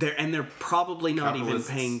they're probably not even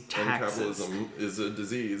paying taxes. And capitalism is a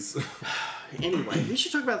disease. Anyway, we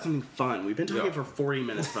should talk about something fun. We've been talking for 40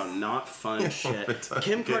 minutes about not fun shit.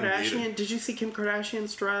 Kim Kardashian. Did you see Kim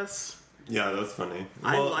Kardashian's dress? Yeah, that was funny.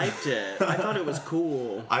 I liked it. I thought it was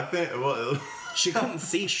cool. I think, she couldn't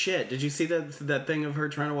see shit. Did you see that thing of her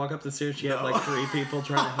trying to walk up the stairs? She had like 3 people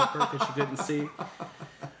trying to help her because she couldn't see.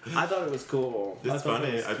 I thought it was cool. It's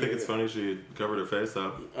funny. I think it's funny she covered her face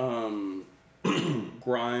up.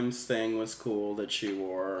 Grimes' thing was cool that she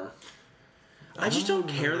wore. I just don't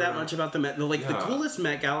care that much about the Met. The coolest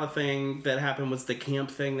Met Gala thing that happened was the camp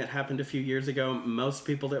thing that happened a few years ago. Most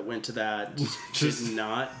people that went to that did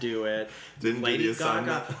not do it. Didn't do the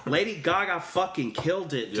assignment. Lady Gaga fucking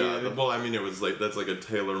killed it, dude. Yeah, well, I mean, it was like, that's like a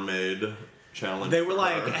tailor-made challenge. They were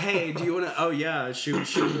like, hey, do you want to... Oh, yeah, she would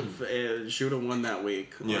have won that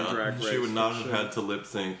week on Drag Race. She would not have had to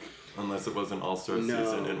lip-sync unless it was an all-star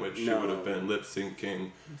season in which she would have been lip-syncing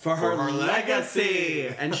for her legacy.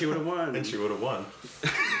 And she would have won. And she would have won.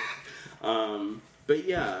 But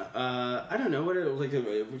yeah, I don't know what it was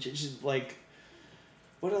like.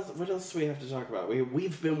 What else do we have to talk about?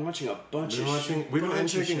 We've been watching a bunch of shit. We've been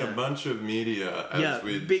checking a bunch of media as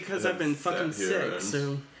because I've been fucking sick.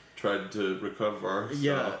 So tried to recover. So.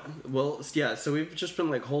 Yeah. Well, yeah, so we've just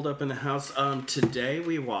been like holed up in the house. Today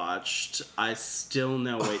we watched I Still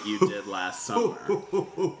Know What You Did Last Summer.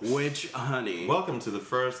 Which, honey. Welcome to the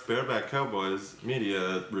first Bareback Cowboys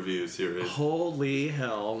media review series. Holy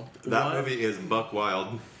hell. That movie is buck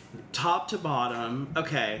wild. Top to bottom.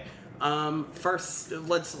 Okay. First,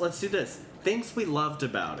 let's do this. Things we loved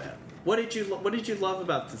about it. What did you love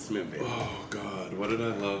about this movie? Oh God, what did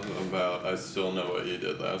I love about I Still Know What You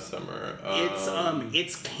Did Last Summer?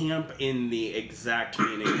 It's camp in the exact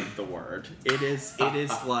meaning of the word. It is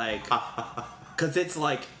like, because it's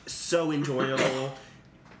like so enjoyable,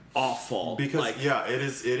 awful. Because like, it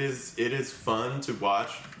is fun to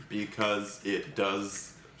watch because it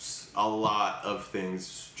does a lot of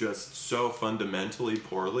things just so fundamentally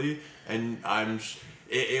poorly, and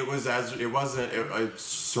it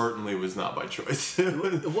certainly was not by choice.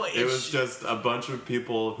 It was just a bunch of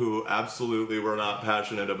people who absolutely were not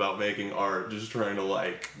passionate about making art, just trying to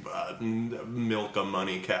like milk a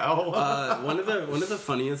money cow. One of the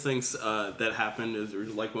funniest things that happened is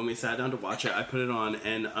like when we sat down to watch it, I put it on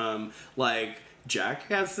and like Jack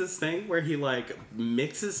has this thing where he like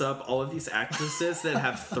mixes up all of these actresses that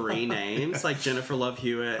have 3 names, like Jennifer Love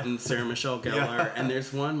Hewitt and Sarah Michelle Gellar, Yeah. and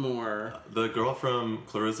there's one more. The girl from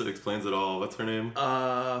Clarissa Explains It All. What's her name?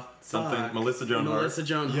 Melissa Joan Hart. Melissa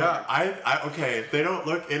Joan Hart. Yeah, I okay. They don't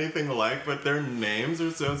look anything alike, but their names are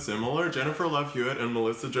so similar. Jennifer Love Hewitt and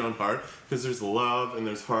Melissa Joan Hart, because there's love and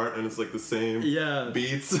there's heart, and it's like the same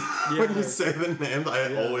beats. When you say the names,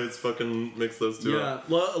 I always fucking mix those two up.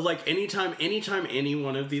 Yeah, well, like anytime any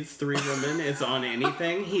one of these 3 women is on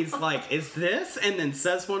anything, he's like, "Is this?" and then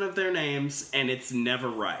says one of their names, and it's never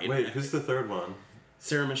right. Wait, who's the third one?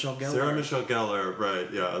 Sarah Michelle Gellar. Sarah Michelle Gellar, right?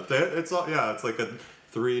 Yeah, it's all. Yeah, it's like a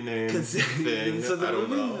 3-name thing. So I don't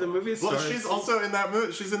know. The movie starts. Well, she's also in that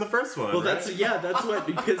movie. She's in the first one. Well, right? that's what,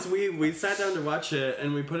 because we sat down to watch it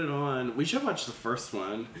and we put it on. We should watch the first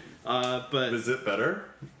one, but is it better?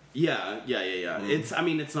 Yeah. It's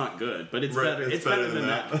it's not good, but it's better. It's better than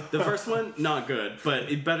that. The first one, not good,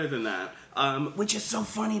 but it's better than that. Which is so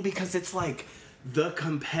funny because it's like the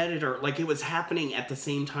competitor, like it was happening at the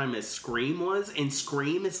same time as Scream was, and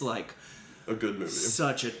Scream is like a good movie.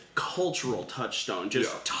 Such a cultural touchstone,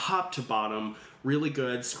 just top to bottom, really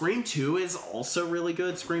good. Scream 2 is also really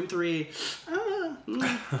good. Scream 3, we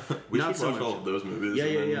not should so watch much. all of those movies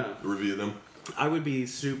and review them. I would be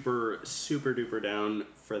super, super duper down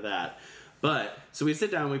for that. But, so we sit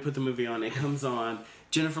down, we put the movie on, it comes on,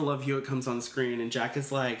 Jennifer Love Hewitt comes on screen, and Jack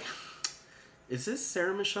is like, "Is this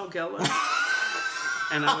Sarah Michelle Gellar?"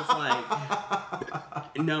 And I was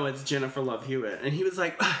like, "No, it's Jennifer Love Hewitt." And he was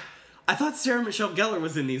like, "I thought Sarah Michelle Gellar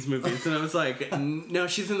was in these movies." And I was like, "No,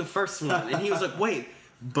 she's in the first one." And he was like, "Wait,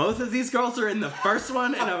 both of these girls are in the first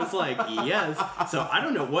one?" And I was like, "Yes." So I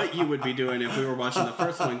don't know what you would be doing if we were watching the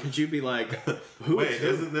first one. Could you be like, "Who Wait, is who?"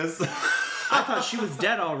 isn't this? I thought she was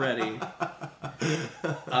dead already.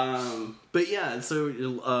 But yeah,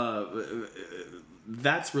 so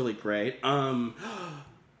that's really great.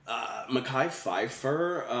 Mekhi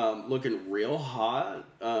Phifer looking real hot.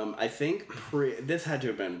 I think this had to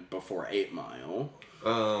have been before 8 Mile.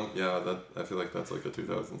 Yeah, I feel like that's like a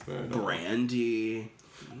 2000s movie. Brandy.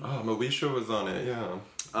 Oh, Moesha was on it, yeah.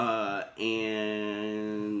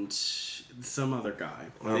 And some other guy.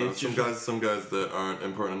 I don't know, some guys that aren't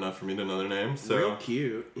important enough for me to know their names. So. Real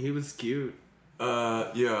cute. He was cute.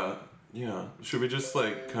 Yeah. Should we just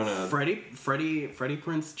like kind of Freddie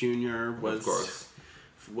Prinze Jr. was, of course,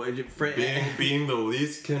 being the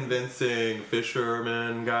least convincing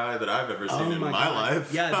fisherman guy that I've ever seen in my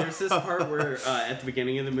life. Yeah, there's this part where at the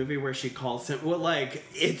beginning of the movie where she calls him. Well, like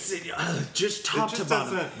it's just top to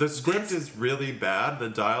bottom. The script is really bad. The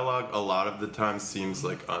dialogue a lot of the time seems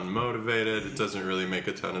like unmotivated. It doesn't really make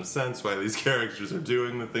a ton of sense why these characters are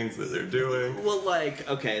doing the things that they're doing. Well, like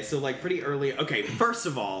okay, so like pretty early. Okay, first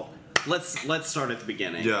of all. Let's start at the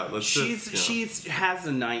beginning. Yeah, she has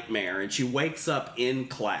a nightmare and she wakes up in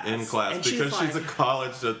class. And because she's a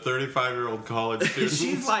 35-year-old college student.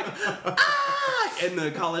 She's like, "Ah!" And the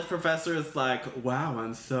college professor is like, "Wow,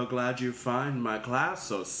 I'm so glad you find my class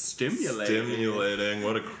so stimulating.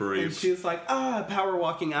 What a creep." And she's like, power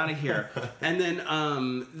walking out of here. And then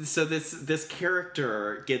so this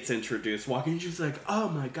character gets introduced walking and she's like, "Oh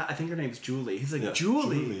my god," I think her name's Julie. He's like,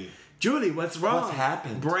 Julie, what's wrong? What's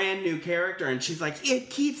happened? Brand new character. And she's like, "It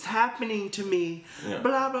keeps happening to me." Yeah.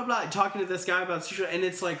 Blah, blah, blah. Talking to this guy about social. And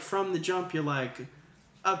it's like, from the jump, you're like,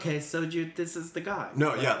 okay, so this is the guy.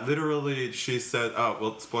 No, yeah, literally, she said, oh,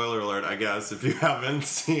 well, spoiler alert, I guess, if you haven't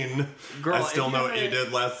seen I Still Know What You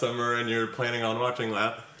Did Last Summer and you're planning on watching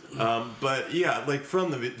that. But yeah, like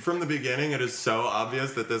from the beginning, it is so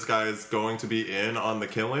obvious that this guy is going to be in on the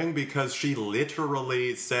killing because she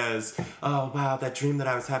literally says, "Oh wow, that dream that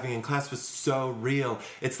I was having in class was so real.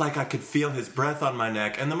 It's like I could feel his breath on my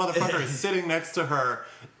neck." And the motherfucker is sitting next to her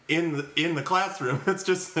in the classroom.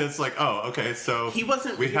 It's like, oh, okay, so he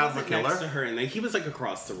wasn't the killer next to her, and he was like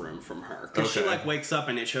across the room from her because she like wakes up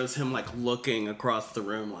and it shows him like looking across the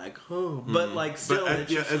room, like, oh, but like still.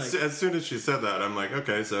 But as soon as she said that, I'm like,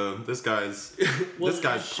 okay, so this guy's this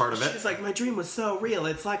guy's part of it. She's like, my dream was so real.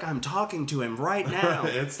 It's like I'm talking to him right now.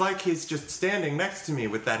 It's like he's just standing next to me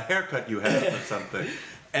with that haircut you have or something.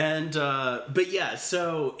 And but yeah,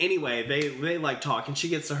 so anyway, they like talk, and she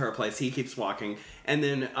gets to her place. He keeps walking, and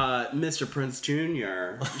then Mr. Prince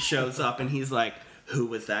Jr. shows up, and he's like, "Who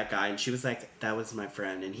was that guy?" And she was like, "That was my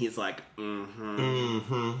friend." And he's like, I'm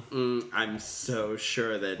so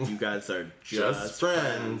sure that you guys are just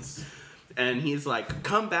friends. And he's like,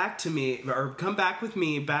 "Come back to me, or come back with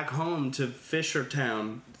me back home to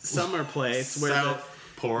Fishertown, summer place where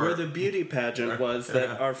the beauty pageant was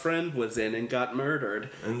that our friend was in and got murdered."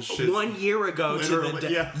 And 1 year ago to the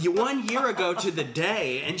day. 1 year ago to the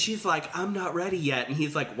day, and she's like, "I'm not ready yet." And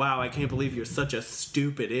he's like, "Wow, I can't believe you're such a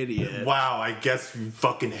stupid idiot." Wow, I guess you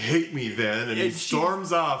fucking hate me then. And he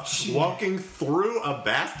storms off, walking through a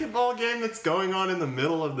basketball game that's going on in the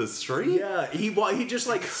middle of the street. Yeah, he just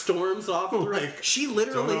like storms off through. Like, she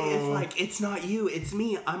literally is like, "It's not you, it's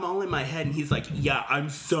me. I'm all in my head." And he's like, "Yeah,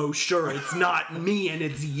 I'm so sure it's not me, and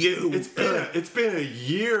it's you." It's been a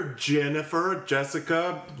year,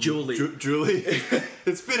 Jessica, Julie.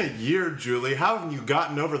 It's been a year, Julie. How have you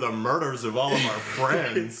gotten over the murders of all of our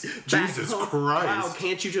friends? Jesus Christ! Wow,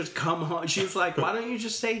 can't you just come home? She's like, "Why don't you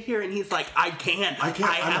just stay here?" And he's like, "I can't. I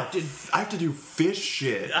have to do fish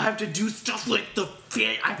shit. I have to do stuff like the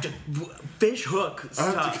fish. I have to fish hook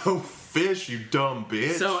stuff. I have to go fish, you dumb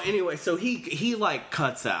bitch." So anyway, so he like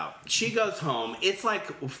cuts out. She goes home. It's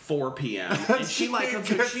like 4 p.m. and she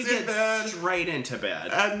gets straight into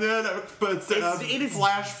bed. And then, it is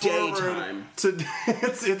flash daytime.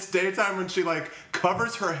 It's daytime when she like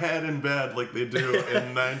covers her head in bed like they do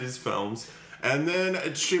in 90s films. And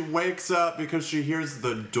then she wakes up because she hears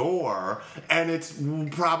the door, and it's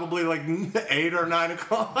probably like 8 or 9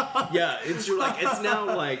 o'clock. Yeah, it's now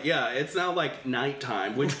like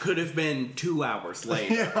nighttime, which could have been 2 hours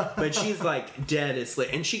later. Yeah. But she's like dead asleep,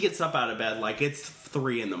 and she gets up out of bed like it's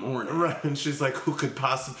 3 a.m. Right, and she's like, "Who could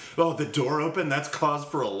possibly? Oh, the door opened. That's cause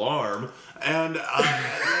for alarm." And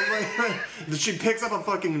she picks up a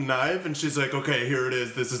fucking knife, and she's like, "Okay, here it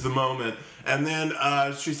is. This is the moment." And then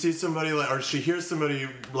she sees somebody, or she hears somebody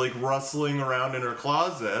like rustling around in her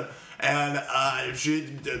closet. And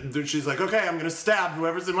she's like, "Okay, I'm gonna stab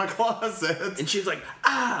whoever's in my closet." And she's like,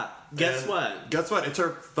 Guess what? It's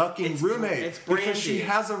her fucking roommate. It's Brandy. Because she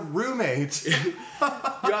has a roommate.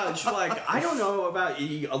 Yeah, she's like, "I don't know about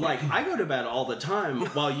you. Like, I go to bed all the time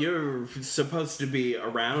while you're supposed to be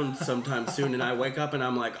around sometime soon, and I wake up and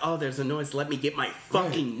I'm like, oh, there's a noise. Let me get my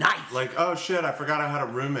fucking knife." Like, oh shit, I forgot I had a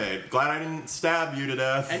roommate. Glad I didn't stab you to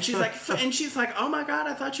death. And she's like, "Oh my god,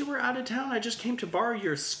 I thought you were out of town. I just came to borrow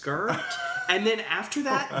your skirt." And then after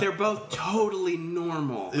that, they're both totally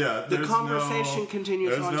normal. Yeah, the conversation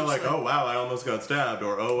continues on. There's no like, "Oh wow, I almost got stabbed,"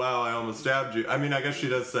 or "Oh wow, I almost stabbed you." I mean, I guess she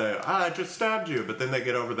does say, "I just stabbed you," but then they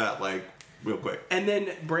get over that like real quick. And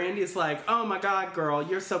then Brandy's like, "Oh my god, girl,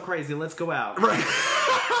 you're so crazy. Let's go out." Right.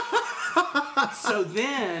 So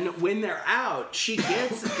then, when they're out,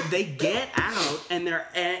 they get out, and the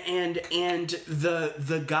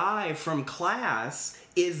guy from class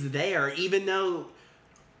is there, even though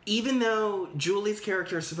Julie's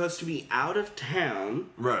character is supposed to be out of town.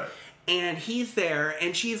 Right. And he's there,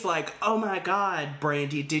 and she's like, "Oh my god,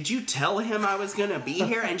 Brandy, did you tell him I was gonna be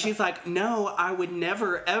here?" And she's like, "No, I would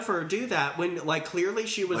never ever do that." When like clearly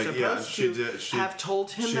she was supposed to have told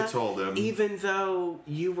him she that. Told him. Even though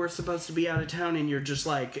you were supposed to be out of town, and you're just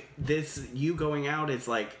like, you going out is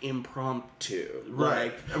like impromptu.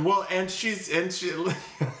 Right. Like, well, and she it's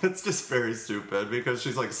just very stupid because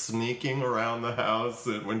she's like sneaking around the house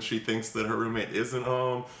when she thinks that her roommate isn't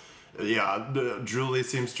home. Yeah, Julie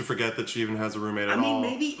seems to forget that she even has a roommate at all. I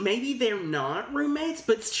mean, maybe they're not roommates,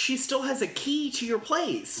 but she still has a key to your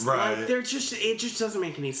place. Right. Like, it just doesn't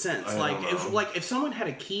make any sense. If someone had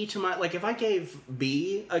a key to my, like if I gave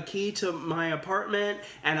B a key to my apartment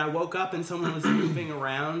and I woke up and someone was moving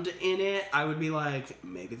around in it, I would be like,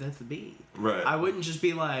 maybe that's B. Right. I wouldn't just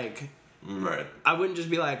be like, Right. I wouldn't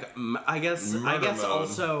just be like, I guess Mode.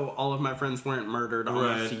 also all of my friends weren't murdered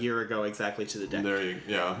almost a year ago exactly to the day.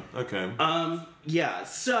 Yeah, okay. Yeah,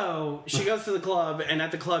 so she goes to the club, and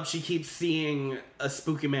at the club she keeps seeing a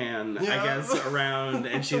spooky man, I guess, around,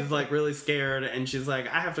 and she's like really scared, and she's like,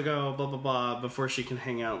 I have to go, blah, blah, blah, before she can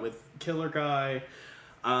hang out with Killer Guy.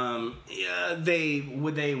 Yeah, they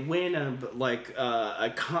win yeah,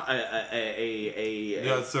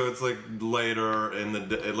 so it's like later in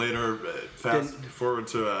the fast forward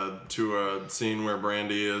to a scene where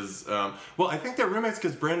Brandy is well, I think they're roommates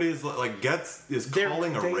because Brandy is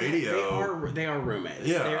calling a radio. They are roommates.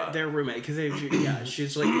 Yeah, they're roommates because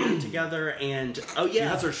she's like they're together, and she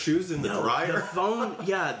has her shoes in the dryer.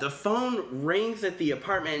 The phone rings at the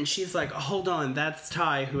apartment, and she's like, hold on, that's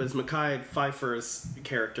Ty, who is Mekhi Phifer's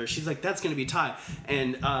character. She's like, that's gonna be Ty,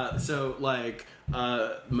 and so like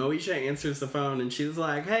Moesha answers the phone, and she's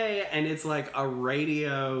like, hey, and it's like a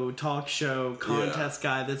radio talk show contest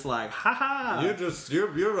guy that's like, haha,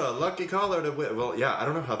 you're a lucky caller to win. Well, yeah, I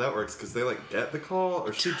don't know how that works because they like get the call, or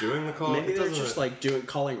is she doing the call? Maybe they're just like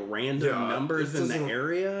calling random numbers in the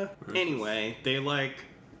area. Anyway, they like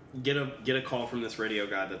get a call from this radio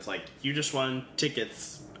guy that's like, you just won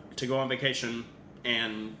tickets to go on vacation,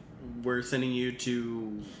 and we're sending you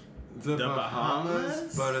to the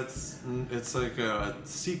Bahamas, but it's like a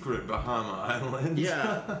secret Bahama island.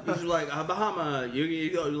 Yeah, he's like, Bahama,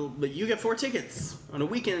 you get 4 tickets on a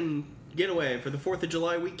weekend getaway for the 4th of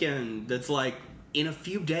July weekend. That's like in a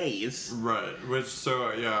few days. Right. Which,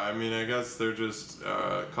 so yeah, I mean, I guess they're just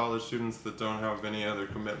college students that don't have any other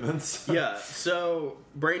commitments. Yeah. So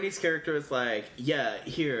Brandy's character is like, yeah,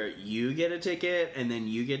 here, you get a ticket, and then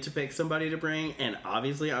you get to pick somebody to bring, and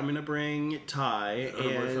obviously I'm gonna bring Ty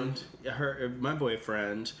and my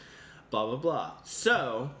boyfriend, blah blah blah.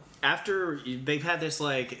 So after they've had this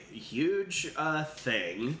like huge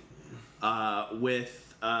thing with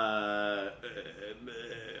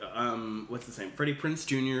what's his name? Freddie Prinze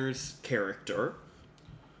Jr.'s character.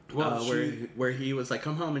 Well, where he was like,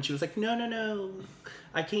 come home, and she was like, no,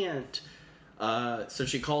 I can't. So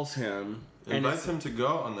she calls him. Invites him to go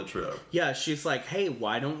on the trip. Yeah, she's like, hey,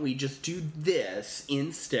 why don't we just do this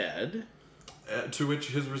instead? To which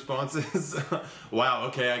his response is, wow,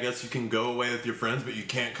 okay, I guess you can go away with your friends, but you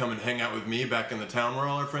can't come and hang out with me back in the town where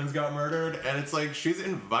all our friends got murdered. And it's like, she's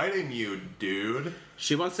inviting you, dude.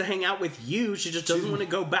 She wants to hang out with you. She just doesn't want to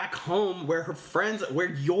go back home where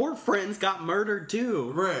your friends got murdered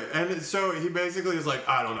too. Right. And so he basically is like,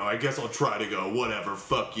 I don't know, I guess I'll try to go, whatever,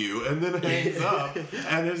 fuck you. And then hangs up.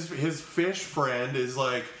 And his fish friend is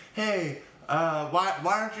like, hey, why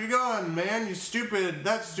aren't you going, man? You stupid.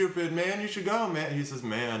 That's stupid, man. You should go, man. He says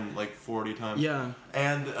man like 40 times. Yeah.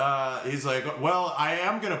 And he's like, well, I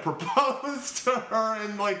am going to propose to her,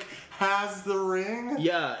 and like has the ring.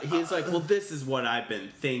 Yeah, he's like, well, this is what I've been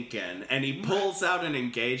thinking. And he pulls out an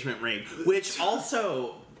engagement ring, which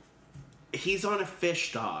also... He's on a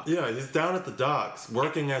fish dock. Yeah, he's down at the docks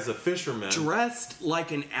working as a fisherman. Dressed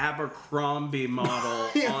like an Abercrombie model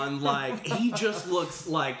on like... He just looks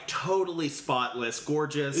like totally spotless,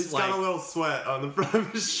 gorgeous. He's got a little sweat on the front of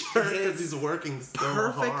his shirt because he's working so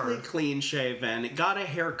perfectly hard. Clean shaven. Got a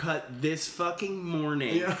haircut this fucking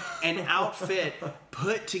morning. Yeah. An outfit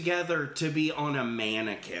put together to be on a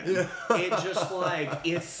mannequin. Yeah. It just like...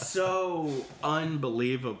 It's so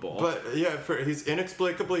unbelievable. But yeah, he's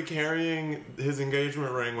inexplicably carrying his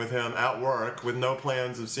engagement ring with him at work with no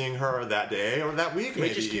plans of seeing her that day or that week.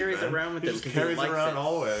 He just carries it around with him. He just carries it around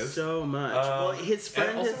always. So much. Well, his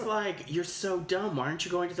friend is like, you're so dumb. Why aren't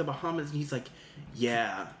you going to the Bahamas? And he's like,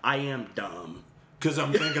 yeah, I am dumb. Because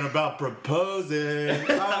I'm thinking about proposing.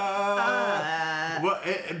 But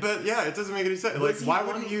yeah, it doesn't make any sense. Like, why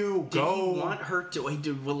wouldn't you go? Did he want her to?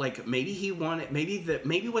 Well, like maybe he wanted.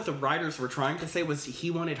 Maybe what the writers were trying to say was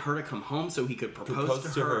he wanted her to come home so he could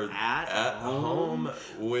propose to her at home,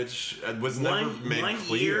 which was never made clear.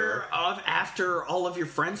 1 year after all of your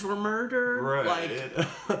friends were murdered. Right.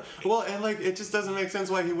 Like, well, and like it just doesn't make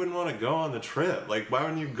sense why he wouldn't want to go on the trip. Like, why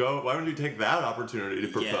wouldn't you go? Why wouldn't you take that opportunity to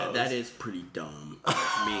propose? Yeah, that is pretty dumb.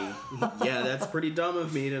 Me. Yeah, that's pretty dumb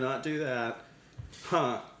of me to not do that.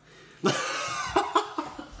 Huh.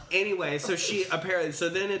 Anyway, so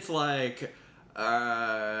then it's like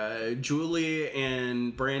Julie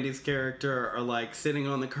and Brandy's character are like sitting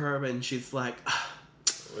on the curb, and she's like,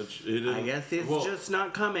 I guess it's just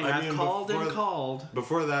not coming. I've called and called.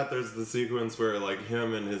 Before that, there's the sequence where like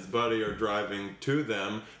him and his buddy are driving to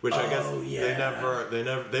them, which I guess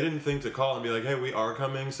they didn't think to call and be like, hey, we are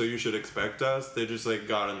coming, so you should expect us. They just like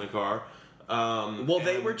got in the car. Well,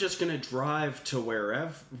 they were just gonna drive to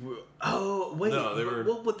wherever. Oh wait, No, they were.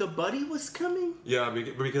 What the buddy was coming? Yeah,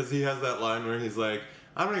 because he has that line where he's like,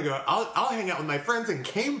 I'm gonna go. I'll hang out with my friends in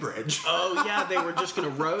Cambridge. Oh yeah, they were just gonna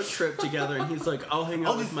road trip together, and he's like, "I'll hang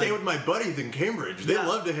out I'll just stay with my buddies in Cambridge. They Yeah.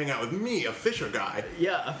 love to hang out with me, a Fisher guy.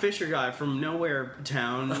 Yeah, a Fisher guy from nowhere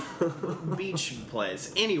town, beach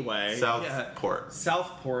place. Anyway, Southport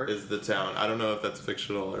Southport. is the town. I don't know if that's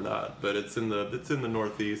fictional or not, but it's in the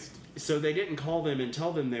Northeast. So they didn't call them and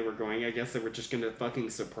tell them they were going. I guess they were just gonna fucking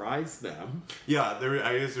surprise them. Yeah,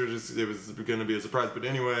 I guess it was going to be a surprise. But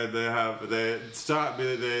anyway, they stop.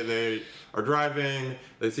 They are driving.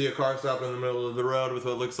 They see a car stop in the middle of the road with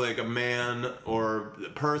what looks like a man or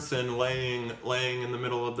person laying in the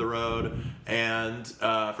middle of the road. And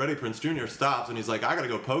Freddie Prinze Jr. stops and he's like, I gotta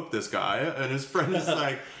go poke this guy. And his friend is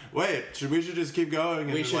like, wait, we should just keep going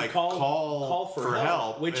and We should like call for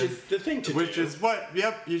help, which And- is the thing to do. Which is what?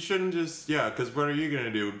 Yep, you shouldn't just because what are you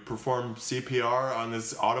gonna do? Perform CPR on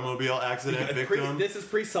this automobile accident victim? This is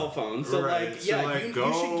pre-cell phone, so Right, like, so, yeah, like, you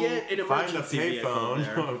go should get an find a emergency vehicle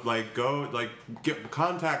there. payphone, like go, like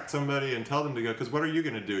contact somebody and tell them to go. Because what are you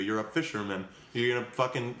gonna do? You're a fisherman. You're gonna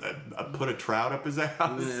fucking put a trout up his ass.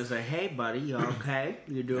 And they say, "Hey, buddy, you okay?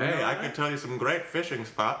 You doing Hey, all I right?" can tell you some great fishing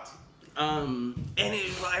spots. And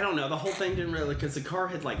I don't know. The whole thing didn't really because the car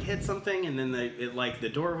had like hit something, and then the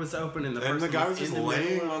door was open, and the And the person guy was just in the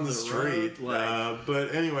laying middle on of the street. road, like,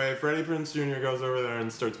 But anyway, Freddie Prinze Jr. goes over there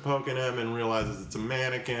and starts poking him and realizes it's a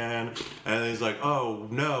mannequin. And he's like, oh,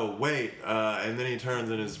 no, wait. And then he turns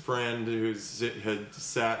and his friend who had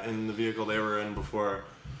sat in the vehicle they were in before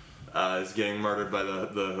is getting murdered by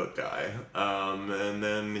the hook guy. And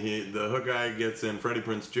then the hook guy gets in Freddie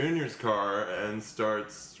Prinze Jr.'s car and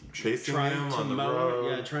starts chasing him on the road.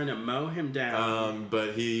 Yeah, trying to mow him down.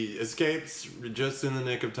 But he escapes just in the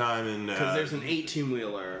nick of time, and Because there's an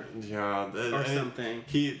 18-wheeler. yeah, or something.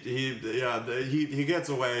 He gets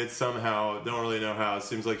away somehow. Don't really know how. It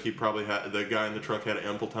seems like he probably had the guy in the truck had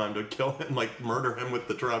ample time to kill him, like murder him with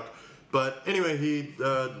the truck. But anyway, he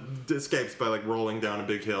escapes by like rolling down a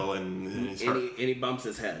big hill, and he's hurt. And he bumps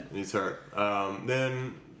his head. He's hurt.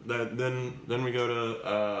 Then we go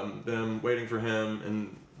to them waiting for him,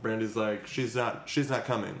 and Brandy's like, she's not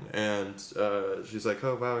coming, and she's like,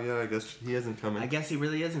 oh wow, yeah, I guess he isn't coming. I guess he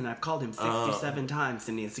really isn't. I've called him 67 times,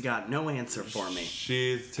 and he's got no answer for me.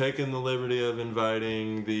 She's taken the liberty of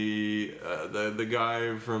inviting the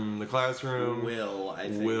guy from the classroom. Will, I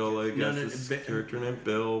think. Will, I guess his character name.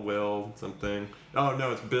 Will something. Oh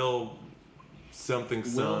no, it's Bill something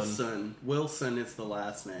son. Wilson is the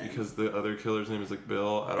last name. Because the other killer's name is like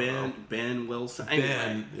Bill. I don't know. Ben Wilson.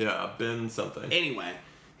 Anyway. Ben something. Anyway.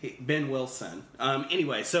 Ben Wilson.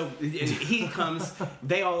 Anyway, so he comes.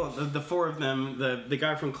 They all, the four of them, the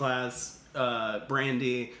guy from class,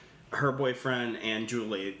 Brandy, her boyfriend, and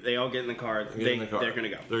Julie. They all get in the car. They're gonna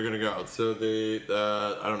go. They're gonna go. So they,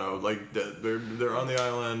 I don't know, like they're on the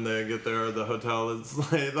island. They get there. The hotel is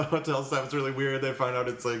like, the hotel stuff's really weird. They find out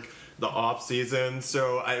it's like the off season,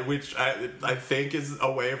 which I think is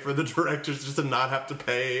a way for the directors just to not have to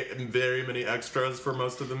pay very many extras for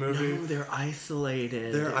most of the movie. No, they're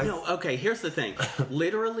isolated. Okay, here's the thing.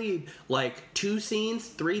 Literally, like 2 scenes,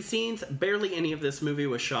 3 scenes, barely any of this movie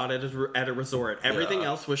was shot at a resort. Everything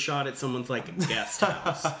else was shot at someone's like guest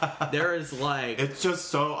house. There is like, it's just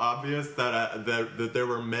so obvious that there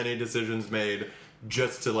were many decisions made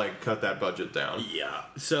just to like cut that budget down. Yeah.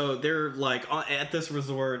 So they're like at this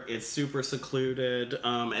resort. It's super secluded.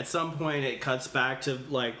 At some point, it cuts back to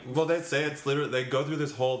like. Well, they say it's literally they go through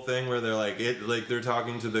this whole thing where they're like they're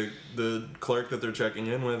talking to the clerk that they're checking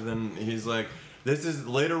in with, and he's like, this is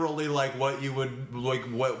literally like what you would like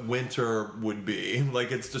what winter would be.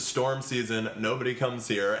 Like it's the storm season. Nobody comes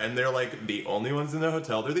here, and they're like the only ones in the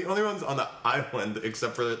hotel. They're the only ones on the island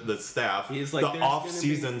except for the staff. He's like the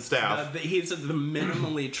off-season staff. He's the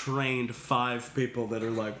minimally trained 5 people that are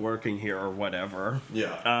like working here or whatever.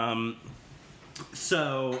 Yeah.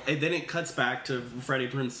 So and then it cuts back to Freddie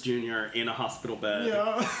Prinze Jr. in a hospital bed.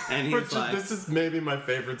 Yeah. And he's like, this is maybe my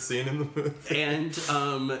favorite scene in the movie. And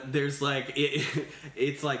there's like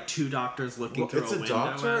it's like 2 doctors looking through a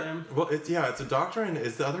window at him. Well, it's a doctor, and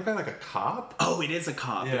is the other guy like a cop? Oh, it is a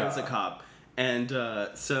cop. Yeah. It is a cop. And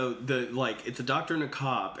so it's a doctor and a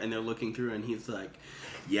cop, and they're looking through, and he's like,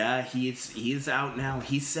 yeah, he's out now.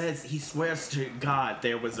 He swears to God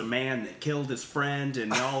there was a man that killed his friend,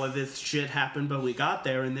 and all of this shit happened, but we got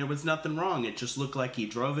there and there was nothing wrong. It just looked like he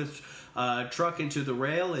drove his truck into the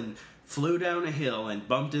rail and flew down a hill and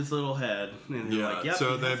bumped his little head. And they're like, yep,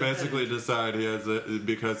 so they basically decide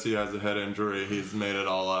because he has a head injury, he's made it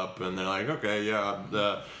all up, and they're like, okay,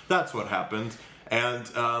 yeah, that's what happened. And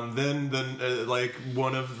then like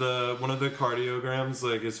one of the cardiograms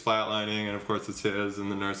like is flatlining, and of course it's his,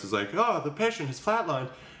 and the nurse is like, oh, the patient has flatlined.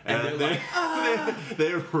 And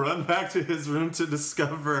they run back to his room to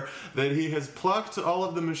discover that he has plucked all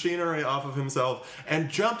of the machinery off of himself and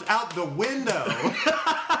jumped out the window.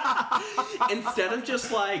 Instead of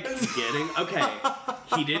just like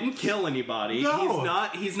he didn't kill anybody. No.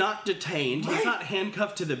 He's not detained. Right. He's not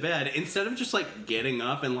handcuffed to the bed. Instead of just like getting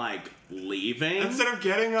up and like leaving. Instead of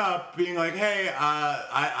getting up, being like, "Hey,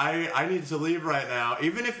 I need to leave right now,"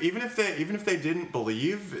 even if they didn't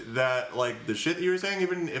believe that like the shit that you were saying,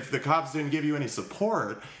 even if the cops didn't give you any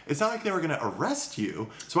support, it's not like they were gonna arrest you.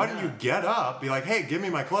 So why didn't you get up, be like, "Hey, give me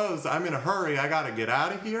my clothes. I'm in a hurry. I gotta get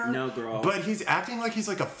out of here." No, girl. But he's acting like he's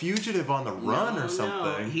like a fugitive on the run or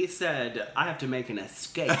something. No. He said, "I have to make an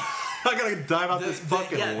escape." I gotta dive out this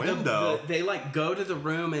fucking window. They like go to the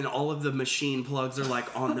room and all of the machine plugs are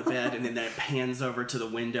like on the bed, and then it pans over to the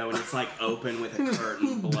window and it's like open with a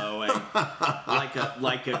curtain blowing,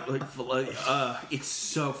 it's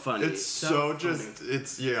so funny. It's so just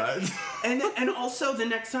it's and also the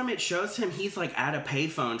next time it shows him, he's like at a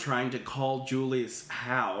payphone trying to call Julie's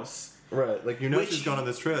house. Right, like she's going on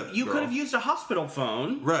this trip. You could have used a hospital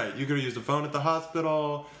phone. Right, you could have used a phone at the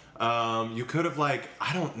hospital. You could have I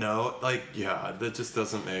don't know, that just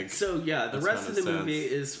doesn't make. So the rest of the movie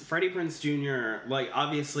is Freddie Prinze Jr. Like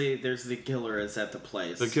obviously, there's the killer is at the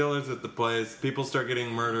place. The killer's at the place. People start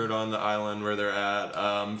getting murdered on the island where they're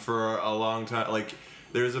at for a long time. Like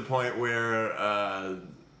there's a point where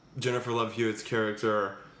Jennifer Love Hewitt's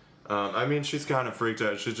character. She's kind of freaked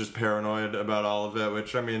out. She's just paranoid about all of it,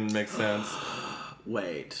 which makes sense.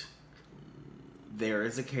 Wait, there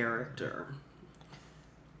is a character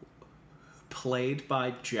played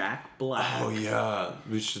by Jack Black. Oh yeah,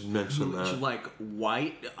 we should mention that. Like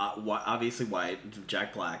obviously white,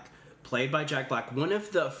 Jack Black, played by Jack Black. One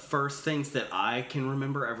of the first things that I can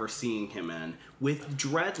remember ever seeing him in, with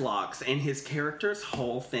dreadlocks, and his character's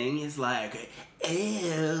whole thing is like,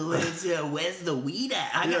 where's the weed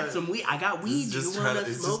at? I got some weed. I got weed. Do you want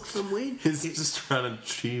to smoke some weed? He's just trying to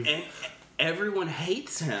achieve. And everyone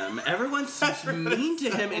hates him. Everyone's just mean to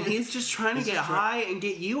him, and he's just trying to get high and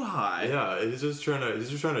get you high. Yeah, he's just trying to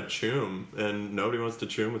choom, and nobody wants to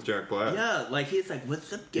choom with Jack Black. Yeah, like he's like,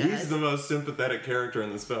 "What's up, guys?" He's the most sympathetic character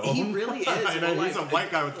in this film. He really is. I know, he's a white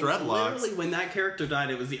guy with dreadlocks. Literally, when that character died,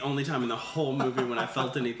 it was the only time in the whole movie when I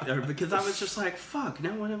felt anything, because I was just like, "Fuck!"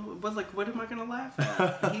 Now what am I gonna laugh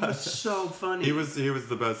at? He was so funny. He was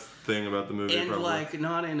the best thing about the movie, and probably. like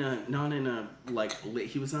not in a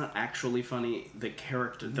he was not actually funny. The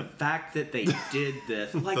character, the fact that they did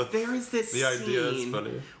this, like there is this the idea is scene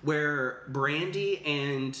funny. where Brandy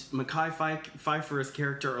and Mekhi Phifer's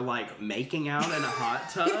character are like making out in a hot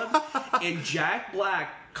tub, and Jack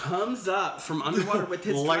Black comes up from underwater with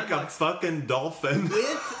his like a dreadlocks fucking dolphin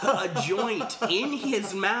with a joint in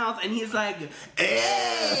his mouth, and he's like,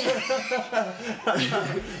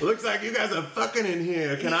 looks like you guys are fucking in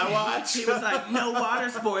here. Can I watch? He was like, no water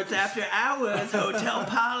sports after hours, hotel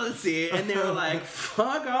policy, and they were like,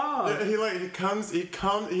 fuck off.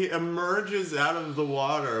 He emerges out of the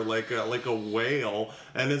water like a whale,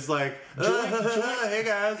 and is like, hey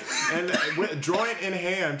guys, and with joint in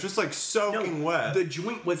hand, just like soaking wet. The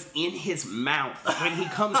joint was in his mouth when he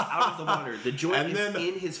comes out of the water. The joint is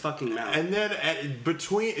in his fucking mouth. And then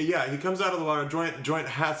he comes out of the water. Joint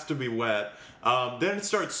has to be wet. Then it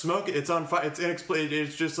starts smoking. It's on fire. It's inexplicable.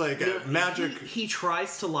 It's just like magic. He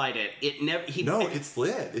tries to light it. It never. It's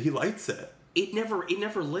lit. He lights it. It never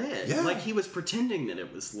lit. Yeah. Like he was pretending that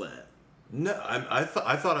it was lit. No, I thought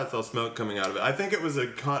I saw smoke coming out of it. I think it was a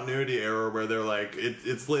continuity error where they're like,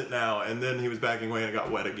 it's lit now, and then he was backing away and it got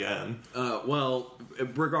wet again. Well,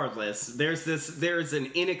 regardless, there's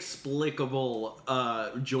an inexplicable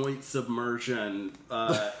joint submersion,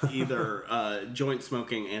 either joint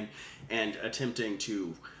smoking and attempting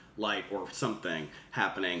to light or something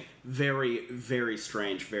happening. Very, very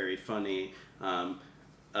strange, very funny.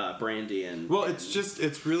 Brandy and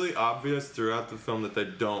it's really obvious throughout the film that they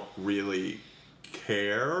don't really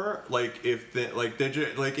care. Like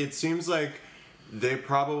it seems like they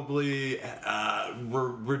probably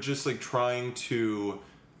were just like trying to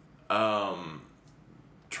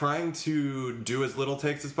do as little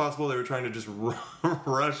takes as possible. They were trying to just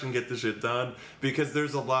rush and get the shit done, because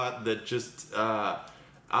there's a lot that just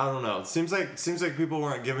I don't know. It seems like people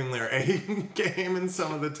weren't giving their A game in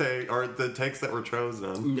some of the takes that were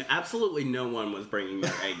chosen. Absolutely, no one was bringing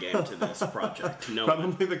their A game to this project. No.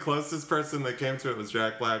 Probably the closest person that came to it was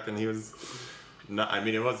Jack Black, and he was not.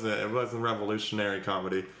 It wasn't revolutionary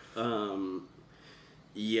comedy.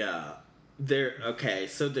 Yeah. Okay,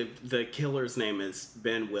 so the killer's name is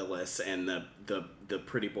Ben Willis, and the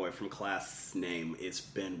pretty boy from Class' name is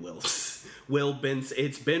Ben Willis.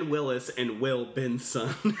 It's Ben Willis and Will Benson.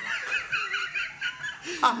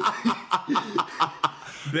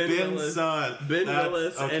 Ben Willis and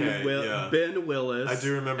Ben Willis. I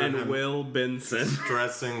do remember and him Will Benson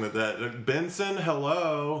stressing that Benson.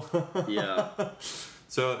 Hello. Yeah.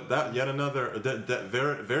 So that yet another that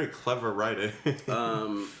very very clever writing.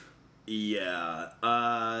 Yeah.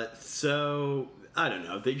 So I don't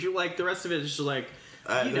know. Did you like the rest of it? Is just like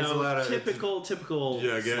typical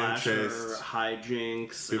getting slasher chased,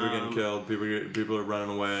 hijinks. People getting killed. People are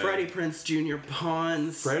running away. Freddie Prinze Jr.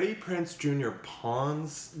 pawns. Freddie Prinze Jr.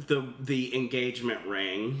 pawns the engagement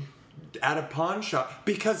ring at a pawn shop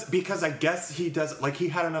because I guess he doesn't he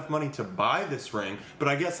had enough money to buy this ring, but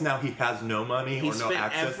I guess now he has no money or no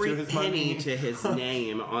access to his money. He spent every penny to his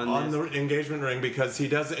name on the engagement ring because he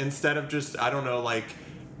doesn't, instead of just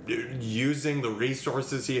using the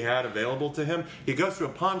resources he had available to him, he goes to a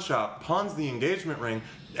pawn shop, pawns the engagement ring,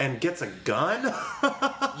 and gets a gun.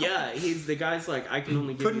 Yeah, the guy's like, I can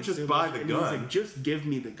only give couldn't just buy the gun. He's like, just give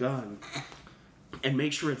me the gun and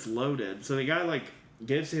make sure it's loaded. So the guy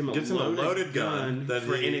gives him a loaded gun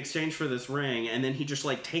in exchange for this ring, and then he just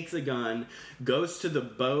takes the gun, goes to the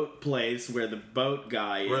boat place where the boat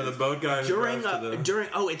guy is. Where the boat guy during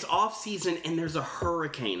it's off season and there's a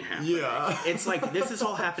hurricane happening. Yeah. It's this is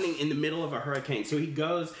all happening in the middle of a hurricane. So he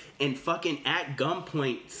goes and fucking at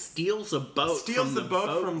gunpoint steals the boat from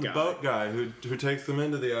the boat guy who takes them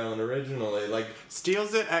into the island originally.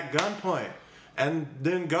 Steals it at gunpoint. And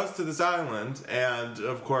then goes to this island, and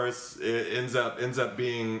of course, it ends up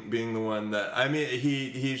being the one that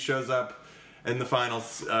he shows up in the final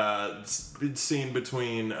scene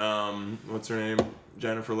between what's her name,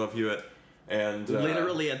 Jennifer Love Hewitt, and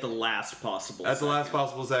literally at the last possible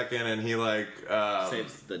second, and he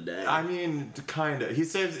saves the day. I mean, kind of.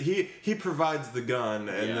 He provides the gun,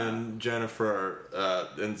 and then Jennifer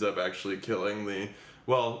ends up actually killing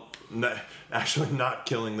actually not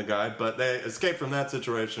killing the guy, but they escape from that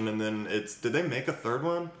situation, and then did they make a third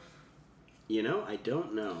one? I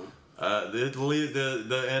don't know.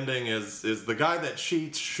 The ending is the guy that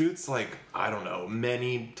shoots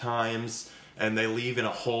many times, and they leave in a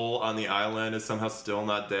hole on the island, is somehow still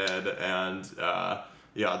not dead, and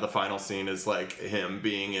the final scene is him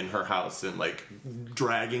being in her house and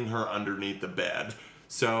dragging her underneath the bed.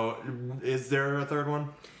 So is there a third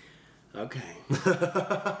one? Okay.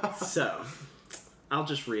 So, I'll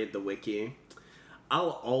just read the wiki.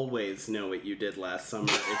 I'll Always Know What You Did Last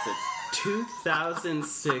Summer. It's a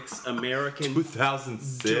 2006 American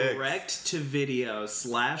direct-to-video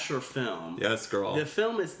slasher film. Yes, girl. The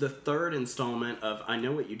film is the third installment of I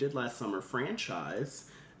Know What You Did Last Summer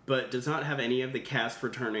franchise, but does not have any of the cast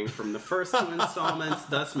returning from the first two installments,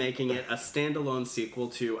 thus making it a standalone sequel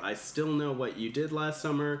to I Still Know What You Did Last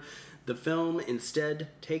Summer. The film instead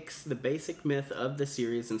takes the basic myth of the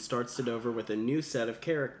series and starts it over with a new set of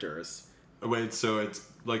characters. Wait, so it's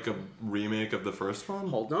like a remake of the first one?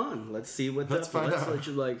 Hold on, let's see what Let's find out.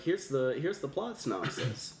 Here's the plot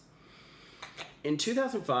synopsis. In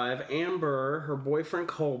 2005, Amber, her boyfriend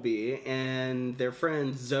Colby, and their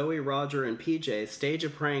friends Zoe, Roger, and PJ stage a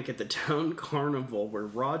prank at the town carnival where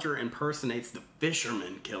Roger impersonates the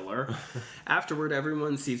fisherman killer. Afterward,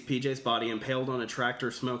 everyone sees PJ's body impaled on a tractor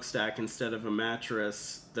smokestack instead of a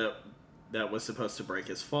mattress that was supposed to break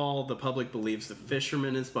his fall. The public believes the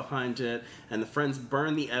fisherman is behind it, and the friends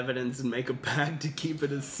burn the evidence and make a pact to keep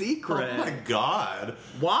it a secret. Oh my god.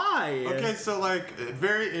 Why? Okay, so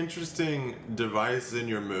very interesting device in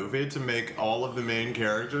your movie to make all of the main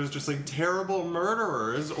characters just terrible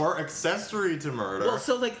murderers or accessory to murder. Well,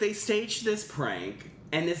 so they staged this prank,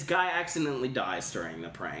 and this guy accidentally dies during the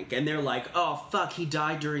prank, and they're like, oh fuck, he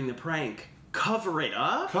died during the prank. Cover it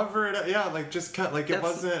up, yeah. Just cut. It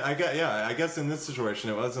wasn't. I guess in this situation,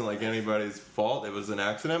 it wasn't anybody's fault. It was an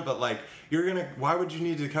accident. But you're gonna. Why would you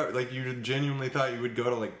need to cover? You genuinely thought you would go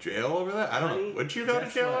to jail over that? I don't know. Would you go to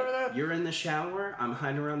jail over that? You're in the shower. I'm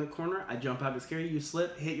hiding around the corner. I jump out to scare you. You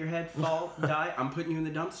slip, hit your head, fall, die. I'm putting you in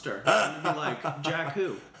the dumpster. And you'd be like, Jack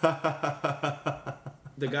who?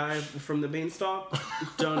 The guy from the Beanstalk?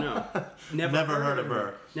 Don't know. Never heard of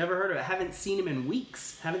her. Never heard of it. Haven't seen him in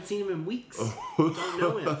weeks. Don't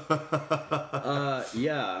know him.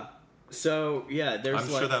 Yeah. So, yeah, there's I'm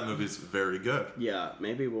sure that movie's very good. Yeah,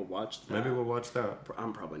 maybe we'll watch that.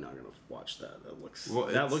 I'm probably not going to watch that. That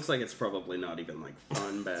looks like it's probably not even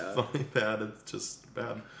fun bad. Funny bad, it's just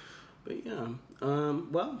bad. But yeah.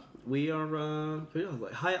 Well, we are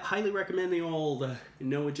highly recommend the old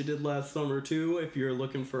Know What You Did Last Summer too if you're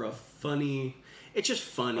looking for a funny. It's just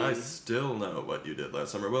funny. I still know what you did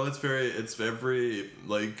last summer. Well, it's every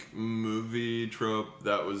like movie trope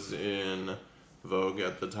that was in vogue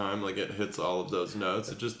at the time. Like it hits all of those notes.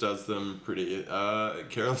 It just does them pretty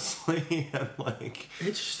carelessly and like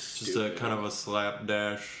It's just a kind of a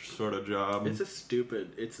slapdash sort of job. It's a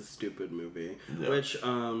stupid movie. Yeah. Which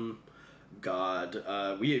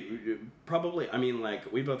we probably, I mean,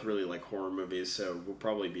 like, we both really like horror movies, so we'll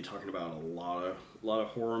probably be talking about a lot of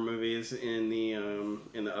horror movies in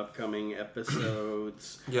the upcoming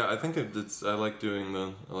episodes. Yeah, I think it's. I like doing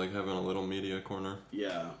I like having a little media corner.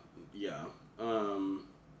 Yeah.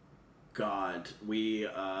 God, we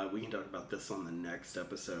can talk about this on the next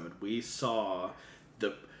episode. We saw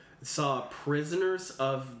Prisoners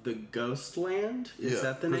of the Ghostland. Is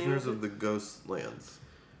that the name? Prisoners of the Ghostlands.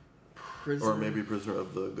 Or maybe Prisoner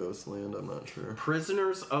of the Ghostland, I'm not sure.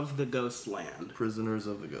 Prisoners of the Ghostland. Prisoners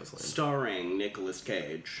of the Ghostland. Starring Nicolas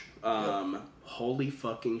Cage. Holy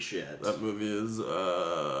fucking shit. That movie is,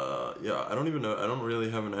 I don't even know, I don't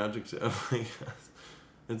really have an adjective, I guess.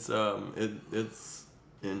 It's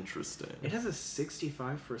interesting. It has a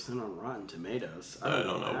 65% on Rotten Tomatoes. I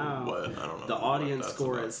don't know. The audience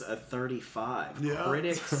score is a 35. Yeah.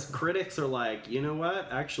 Critics are like, you know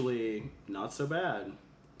what? Actually, not so bad.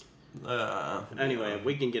 Anyway,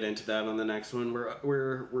 we can get into that on the next one.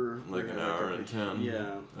 We're like an hour and 10.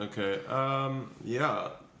 Yeah. Okay.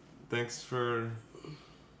 Thanks for.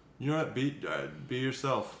 You know what? Be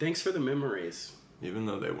yourself. Thanks for the memories. Even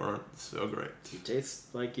though they weren't so great. You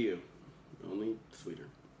taste like you, only sweeter.